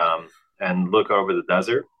 and look over the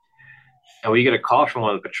desert. And we get a call from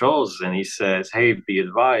one of the patrols, and he says, "Hey, be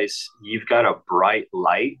advised, you've got a bright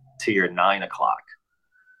light to your 9 o'clock."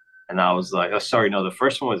 And I was like, "Oh, sorry, no, the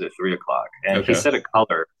first one was at 3 o'clock." And he Okay. said a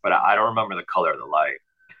color, but I don't remember the color of the light.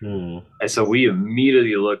 Hmm. And so we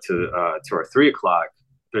immediately looked to our 3 o'clock.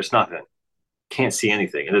 There's nothing. Can't see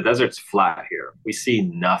anything. And the desert's flat here. We see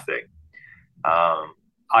nothing.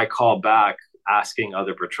 I call back asking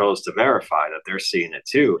other patrols to verify that they're seeing it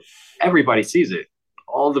too. Everybody sees it.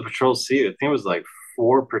 All the patrols see it. I think it was like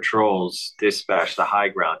four patrols dispatched to high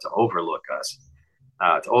ground to overlook us,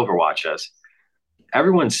 to overwatch us.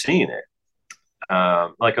 Everyone's seeing it.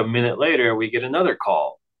 Like a minute later, we get another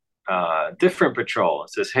call, different patrol.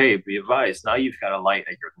 It says, "Hey, be advised, now you've got a light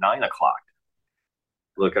at your 9 o'clock.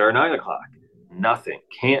 Look at our 9 o'clock. Nothing.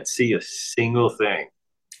 Can't see a single thing.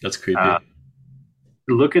 That's Uh, creepy.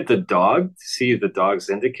 Look at the dog. See if the dog's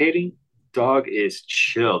indicating. Dog is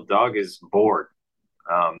chill. Dog is bored.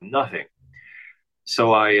 Nothing.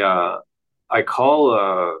 So I call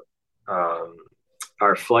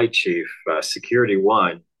our flight chief, Security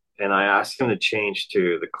One, and I ask him to change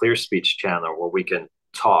to the clear speech channel where we can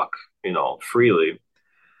talk, freely.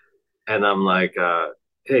 And I'm like,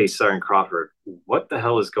 "Hey, Sergeant Crawford, what the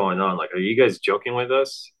hell is going on? Like, are you guys joking with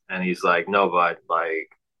us?" And he's like, "No, but like,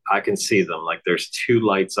 I can see them. Like, there's two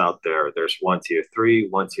lights out there. There's one to your 3,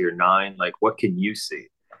 one to your 9. Like, what can you see?"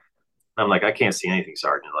 I'm like, "I can't see anything,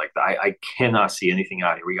 Sergeant. Like, I cannot see anything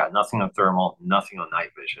out here. We got nothing on thermal, nothing on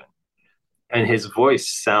night vision." And his voice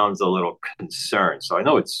sounds a little concerned. So I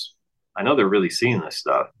know they're really seeing this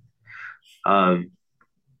stuff. Um,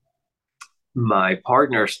 my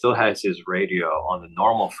partner still has his radio on the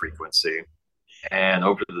normal frequency. And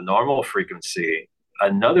over the normal frequency,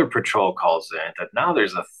 another patrol calls in that now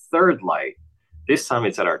there's a third light. This time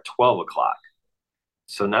it's at our 12 o'clock.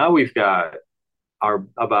 So now we've got our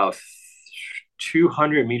about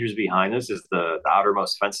 200 meters behind us is the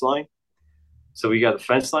outermost fence line. So we got the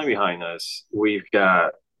fence line behind us. We've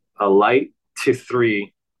got a light to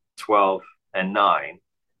 3, 12, and 9.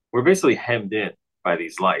 We're basically hemmed in by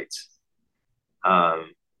these lights.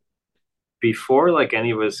 Um, Before like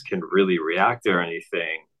any of us can really react or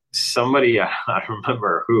anything, somebody I don't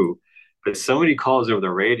remember who, but somebody calls over the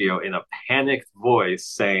radio in a panicked voice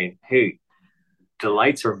saying, "Hey, the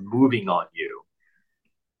lights are moving on you."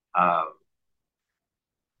 Um,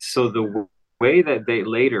 so the way that they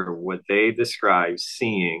later what they describe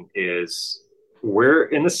seeing is we're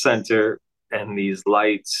in the center and these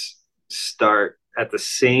lights start at the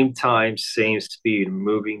same time, same speed,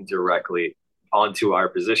 moving directly onto our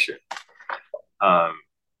position. Um,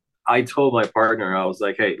 I told my partner, I was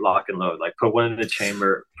like, "Hey, lock and load. Like, put one in the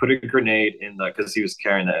chamber, put a grenade in the, because he was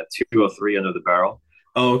carrying a 203 under the barrel."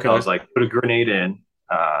 Oh, I okay. was like, "Put a grenade in,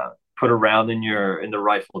 put a round in the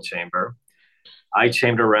rifle chamber." I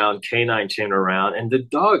chambered around, K9 chambered around, and the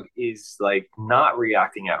dog is like not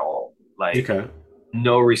reacting at all. Like, Okay.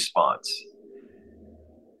 no response.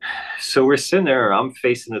 So we're sitting there. I'm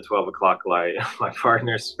facing the 12 o'clock light. My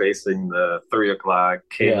partner's facing the 3 o'clock.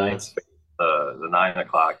 Yeah. K9's facing the 9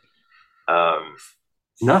 o'clock. Um,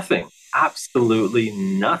 Nothing. Absolutely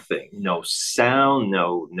nothing. No sound,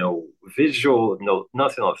 no visual, no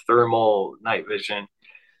nothing on thermal, night vision.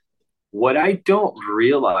 What I don't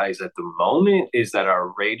realize at the moment is that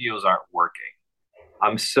our radios aren't working.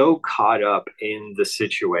 I'm so caught up in the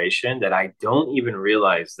situation that I don't even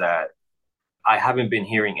realize that I haven't been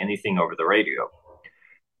hearing anything over the radio.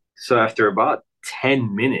 So after about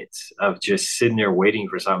 10 minutes of just sitting there waiting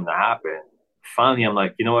for something to happen, finally I'm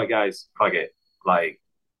like, "You know what, guys? Fuck it. Like,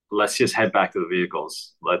 let's just head back to the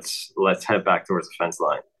vehicles. Let's head back towards the fence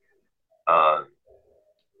line." Um,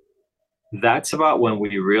 that's about when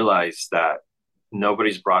we realized that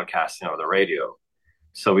nobody's broadcasting over the radio.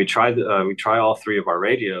 So we try all three of our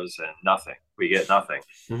radios and nothing. We get nothing.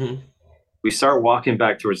 Hmm. We start walking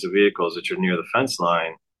back towards the vehicles, which are near the fence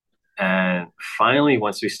line. And finally,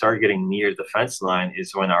 once we start getting near the fence line,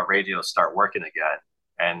 is when our radios start working again.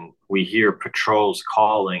 And we hear patrols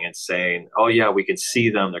calling and saying, "Oh, yeah, we can see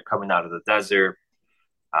them. They're coming out of the desert."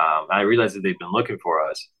 I realized that they've been looking for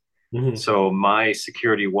us. Hmm. So my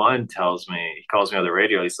security one tells me, he calls me on the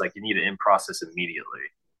radio. He's like, "You need to in process immediately."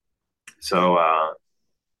 So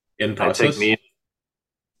In I take process. me,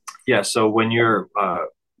 yeah. So when you're, uh,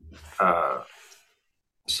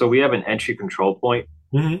 so we have an entry control point,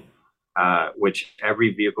 Hmm. which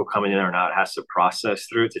every vehicle coming in or out has to process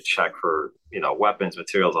through to check for, weapons,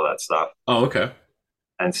 materials, all that stuff. Oh, okay.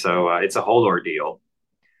 And so it's a whole ordeal.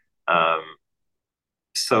 Um,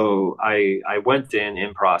 so I went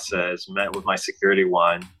in process, met with my security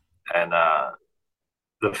one, and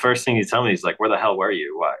the first thing he told me is like, "Where the hell were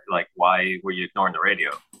you? Why were you ignoring the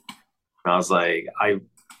radio?" And I was like,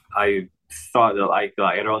 I thought that like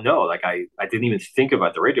I don't know, like I didn't even think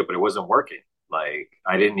about the radio, but it wasn't working. Like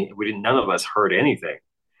we didn't, none of us heard anything.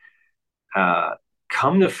 Uh,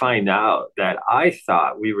 Come to find out that I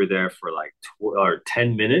thought we were there for like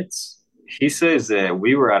 10 minutes. He says that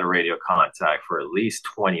we were out of radio contact for at least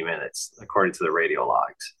 20 minutes, according to the radio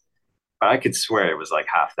logs. But I could swear it was like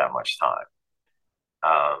half that much time.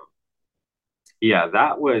 Um, yeah,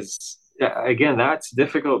 that was, yeah, again, that's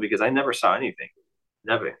difficult because I never saw anything.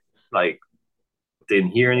 Never. Like,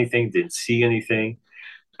 didn't hear anything, didn't see anything.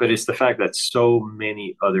 But it's the fact that so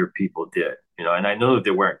many other people did, and I know that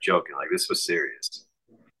they weren't joking, like this was serious.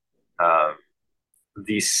 Um,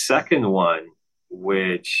 the second one,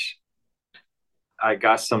 which I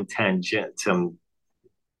got got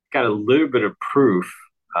a little bit of proof.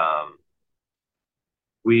 Um,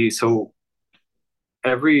 we so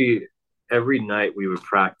every night we would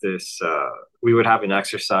practice. We would have an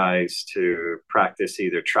exercise to practice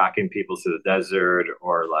either tracking people to the desert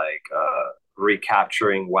or like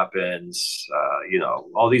recapturing weapons.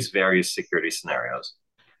 All these various security scenarios.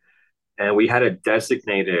 And we had a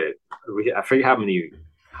designated. I forget how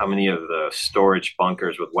many of the storage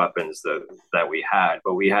bunkers with weapons that we had,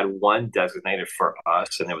 but we had one designated for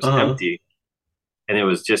us, and it was Uh-huh. empty, and it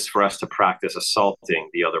was just for us to practice assaulting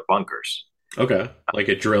the other bunkers. Okay. Like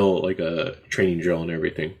a drill, like a training drill and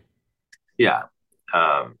everything. Yeah.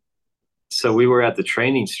 Um, so we were at the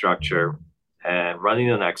training structure and running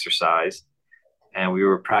an exercise, and we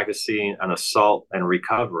were practicing an assault and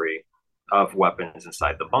recovery of weapons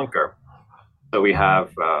inside the bunker. So we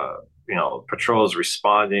have, patrols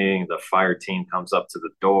responding. The fire team comes up to the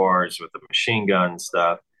doors with the machine gun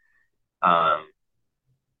stuff. Um,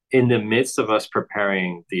 in the midst of us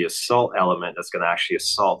preparing the assault element that's going to actually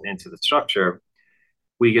assault into the structure,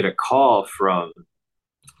 we get a call from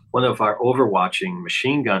one of our overwatching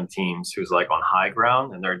machine gun teams who's like on high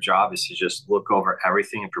ground, and their job is to just look over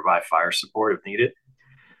everything and provide fire support if needed.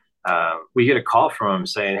 We get a call from him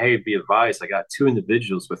saying, "Hey, be advised, I got two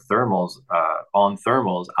individuals with thermals on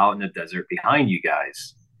thermals out in the desert behind you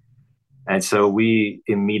guys." And so we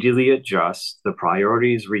immediately adjust the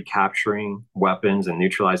priorities, recapturing weapons and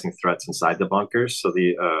neutralizing threats inside the bunkers. So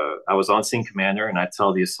I was on scene commander, and I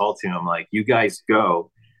tell the assault team, I'm like, "You guys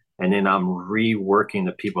go," and then I'm reworking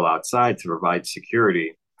the people outside to provide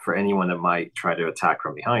security for anyone that might try to attack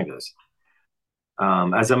from behind us.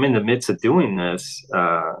 As I'm in the midst of doing this,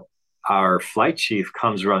 our flight chief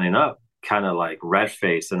comes running up, kind of like red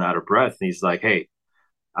faced and out of breath, and he's like, "Hey,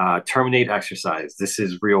 terminate exercise. This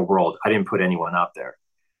is real world. I didn't put anyone out there."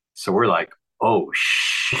 So we're like, "Oh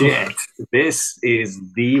shit, this is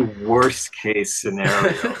the worst case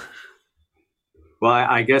scenario." Well,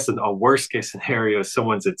 I guess in a worst case scenario,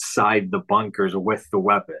 someone's inside the bunkers with the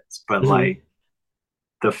weapons. But Hmm. like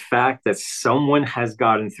the fact that someone has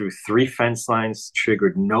gotten through three fence lines,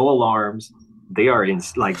 triggered no alarms, they are in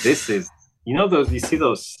like this is those you see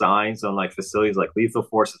those signs on like facilities like lethal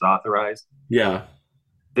force is authorized. Yeah.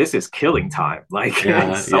 This is killing time. Like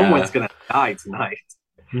Yeah. someone's Yeah. gonna die tonight.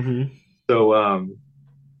 Hmm. So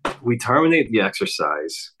we terminate the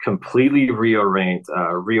exercise, completely reorient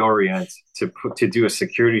to do a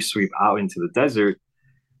security sweep out into the desert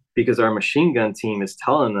because our machine gun team is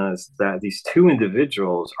telling us that these two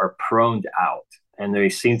individuals are proned out and they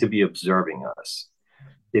seem to be observing us.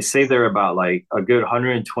 They say they're about like a good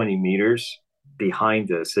 120 meters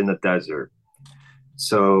behind us in the desert.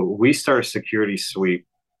 So we start a security sweep,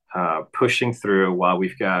 pushing through while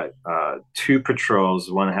we've got two patrols.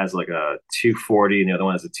 One has like a 240 and the other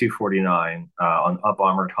one has a 249 on up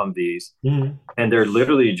armored Humvees. Hmm. And they're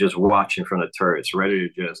literally just watching from the turrets, ready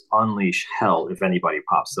to just unleash hell if anybody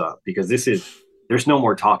pops up. Because there's no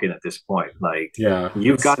more talking at this point. Like, Yeah.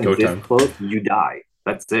 you've It's gotten go this time. close, you die.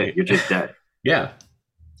 That's it. You're just dead. Yeah.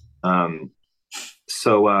 Um,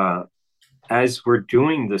 so as we're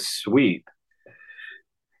doing the sweep,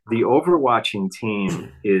 the overwatching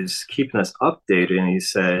team is keeping us updated, and he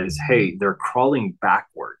says, "Hey, they're crawling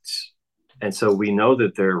backwards." And so we know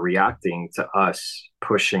that they're reacting to us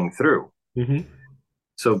pushing through. Hmm.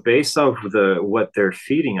 So based off the what they're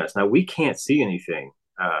feeding us, now we can't see anything.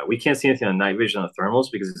 We can't see anything on night vision on thermals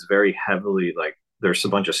because it's very heavily like there's a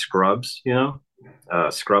bunch of scrubs,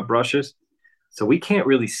 scrub brushes. So we can't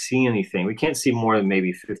really see anything. We can't see more than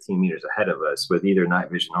maybe 15 meters ahead of us with either night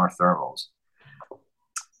vision or thermals.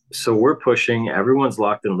 So we're pushing. Everyone's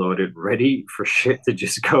locked and loaded, ready for shit to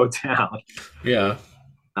just go down. Yeah.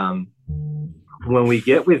 Um, when we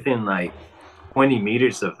get within like 20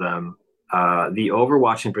 meters of them, the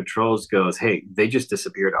overwatching patrols goes, "Hey, they just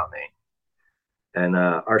disappeared on me." And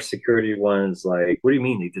our security one's like, "What do you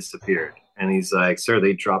mean they disappeared?" And he's like, "Sir,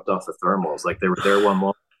 they dropped off the thermals. Like they were there one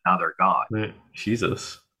moment, now they're gone." Man,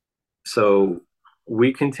 Jesus. So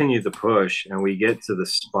we continue to push, and we get to the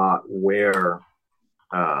spot where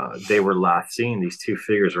they were last seen. These two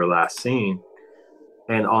figures were last seen,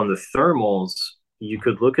 and on the thermals, you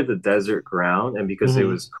could look at the desert ground, and because it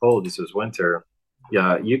Hmm. was cold, this was winter,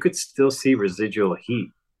 yeah, you could still see residual heat.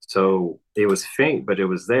 So it was faint, but it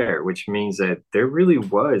was there, which means that there really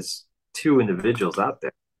was two individuals out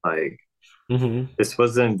there. Like Hmm. this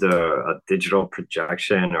wasn't a digital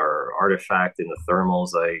projection or artifact in the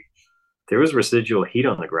thermals. Like there was residual heat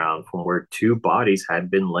on the ground from where two bodies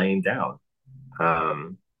had been laying down.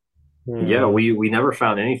 Um, yeah, Hmm. we never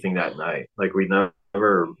found anything that night. Like we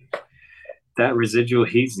never that residual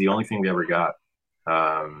heat's the only thing we ever got.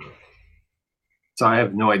 Um, so I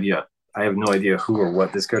have no idea. I have no idea who or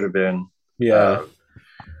what this could have been. Yeah. Uh,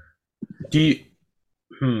 Do you,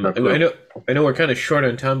 no I clue. know, I know we're kind of short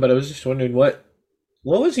on time, but I was just wondering what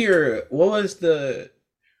was the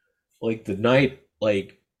like the night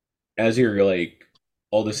like as you're like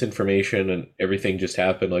all this information and everything just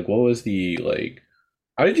happened, like what was the like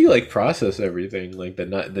how did you like process everything, like the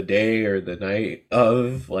night, the day or the night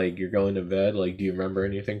of like you're going to bed, like do you remember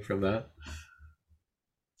anything from that?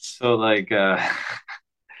 So like,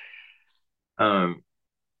 um,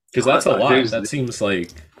 Because that's a lot. there's That seems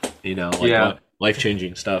like, like yeah, life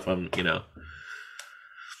changing stuff.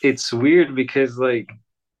 it's weird because like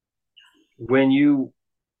when you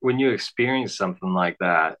when you experience something like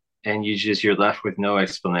that and you're left with no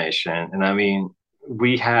explanation. And I mean,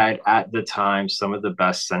 we had at the time some of the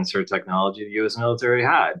best sensor technology the US military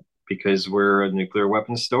had because we're a nuclear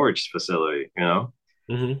weapons storage facility, you know?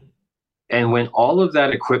 Hmm. And when all of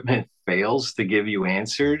that equipment fails to give you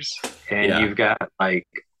answers and Yeah. you've got like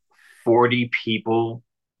 40 people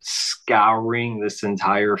scouring this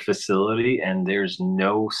entire facility and there's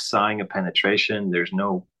no sign of penetration, there's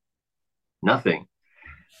no nothing,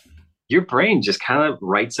 your brain just kind of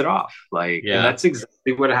writes it off. Like, and Yeah. that's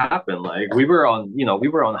exactly what happened. Like, we were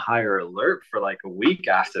on higher alert for like a week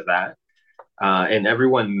after that. And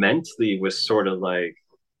everyone mentally was sort of like,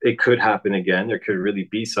 it could happen again. There could really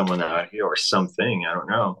be someone out here or something. I don't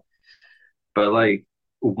know. But like,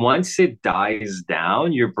 once it dies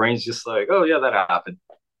down, your brain's just like, oh, yeah, that happened.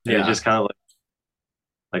 And it Yeah. just kind of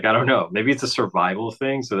like, I don't know. Maybe it's a survival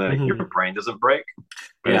thing so that your Hmm. brain doesn't break.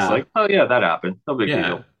 But it's Yeah. like, oh, yeah, that happened. No big Yeah.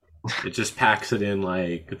 deal. It just packs it in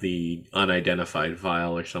like the unidentified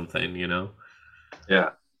file or something. Yeah.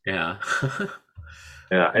 Yeah.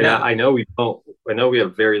 Yeah, and Yeah. I know we don't. I know we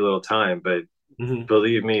have very little time, but Hmm.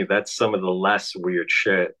 believe me, that's some of the less weird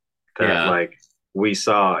shit that Yeah. like we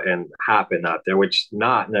saw and happened out there, which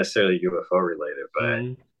not necessarily UFO related, but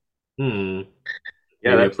Hmm. Hmm.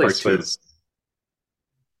 yeah, Maybe a part two.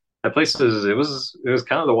 that place was it was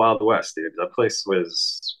kind of the Wild West, dude. That place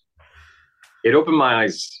was it opened my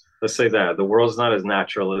eyes. Let's say that the world's not as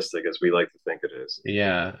naturalistic as we like to think it is.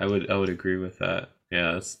 Yeah, I would agree with that.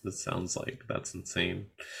 Yeah, that sounds like that's insane.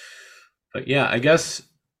 But yeah, I guess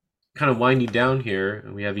kind of winding down here,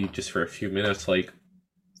 and we have you just for a few minutes. Like,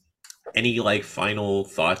 any like final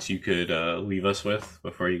thoughts you could leave us with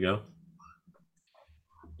before you go?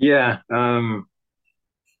 Yeah,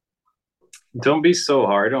 don't be so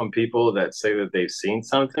hard on people that say that they've seen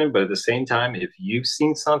something, but at the same time, if you've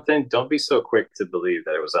seen something, don't be so quick to believe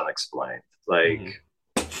that it was unexplained. Like,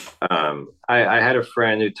 Hmm. I had a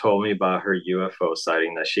friend who told me about her UFO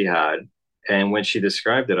sighting that she had, and when she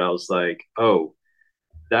described it, I was like, "Oh,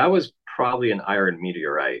 that was probably an iron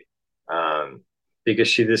meteorite," um, because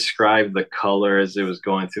she described the color as it was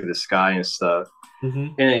going through the sky and stuff. Hmm.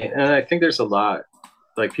 And I think there's a lot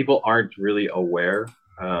like people aren't really aware.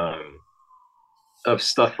 Of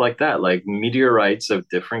stuff like that. Like meteorites of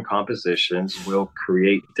different compositions will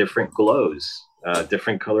create different glows,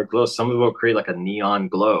 different color glows. Some of them will create like a neon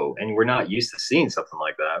glow, and we're not used to seeing something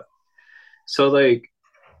like that. So, like,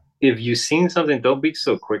 if you've seen something, don't be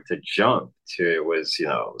so quick to jump to it was,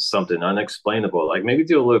 something unexplainable. Like, maybe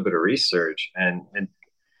do a little bit of research. And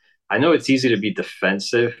I know it's easy to be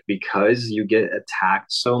defensive because you get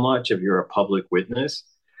attacked so much if you're a public witness,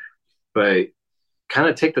 but kind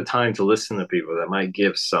of take the time to listen to people that might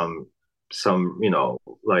give some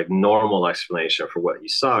like normal explanation for what you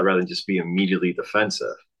saw rather than just be immediately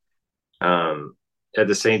defensive. um at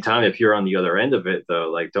the same time, if you're on the other end of it though,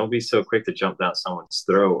 like don't be so quick to jump down someone's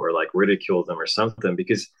throat or like ridicule them or something,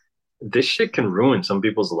 because this shit can ruin some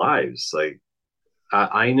people's lives. Like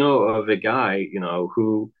I know of a guy,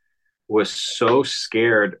 who was so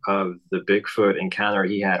scared of the Bigfoot encounter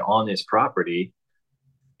he had on his property,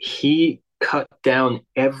 he cut down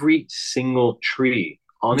every single tree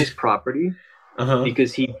on his property Uh-huh.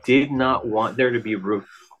 because he did not want there to be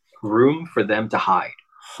room for them to hide.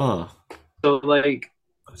 Huh. So like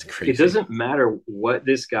That's it crazy. doesn't matter what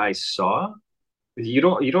this guy saw. You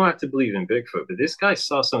don't have to believe in Bigfoot, but this guy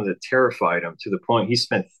saw something that terrified him to the point he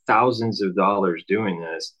spent thousands of dollars doing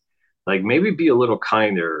this. Like maybe be a little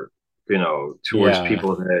kinder, towards Yeah.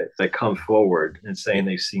 people that come forward and saying I-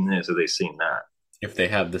 they've seen this or they've seen that. If they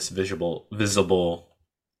have this visible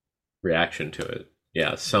reaction to it.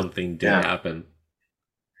 Yeah, something did Yeah, happen.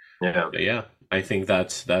 yeah. But yeah, I think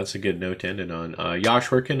that's a good note to end it on.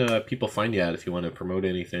 Yash, where can people find you at if you want to promote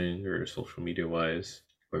anything or social media wise,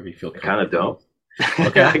 wherever you feel I kind of comfortable? don't.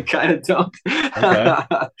 Okay. I kind of don't.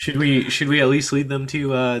 Okay. Should we at least lead them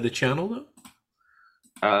to the channel though?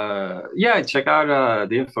 Yeah, check out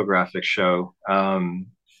the infographic show.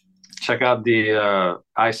 Check out the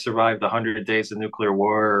I survived the 100 days of nuclear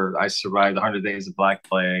war. I survived the 100 days of Black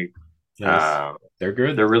Plague. Nice. Uh, They're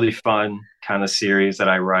good. they're really fun kind of series that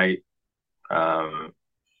I write. Um,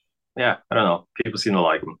 yeah, I don't know. People seem to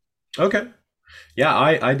like them. Okay. Yeah,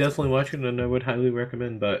 I definitely watch it and I would highly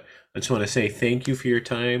recommend. But I just want to say thank you for your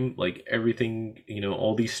time. Like everything,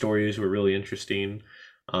 all these stories were really interesting.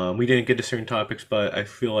 We didn't get to certain topics, but I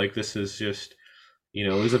feel like this is just, it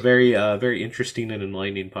was a very interesting and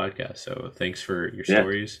enlightening podcast. So thanks for your Yeah,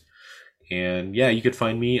 stories. And yeah, you could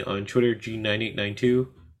find me on Twitter, G9892,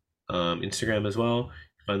 Instagram as well.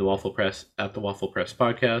 Find the Waffle Press at the Waffle Press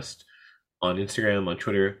Podcast on Instagram, on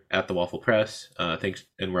Twitter at the Waffle Press. Thanks,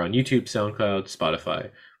 and we're on YouTube, SoundCloud, Spotify.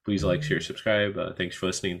 Please like, share, subscribe. Thanks for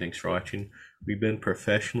listening. Thanks for watching. We've been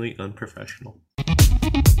professionally unprofessional.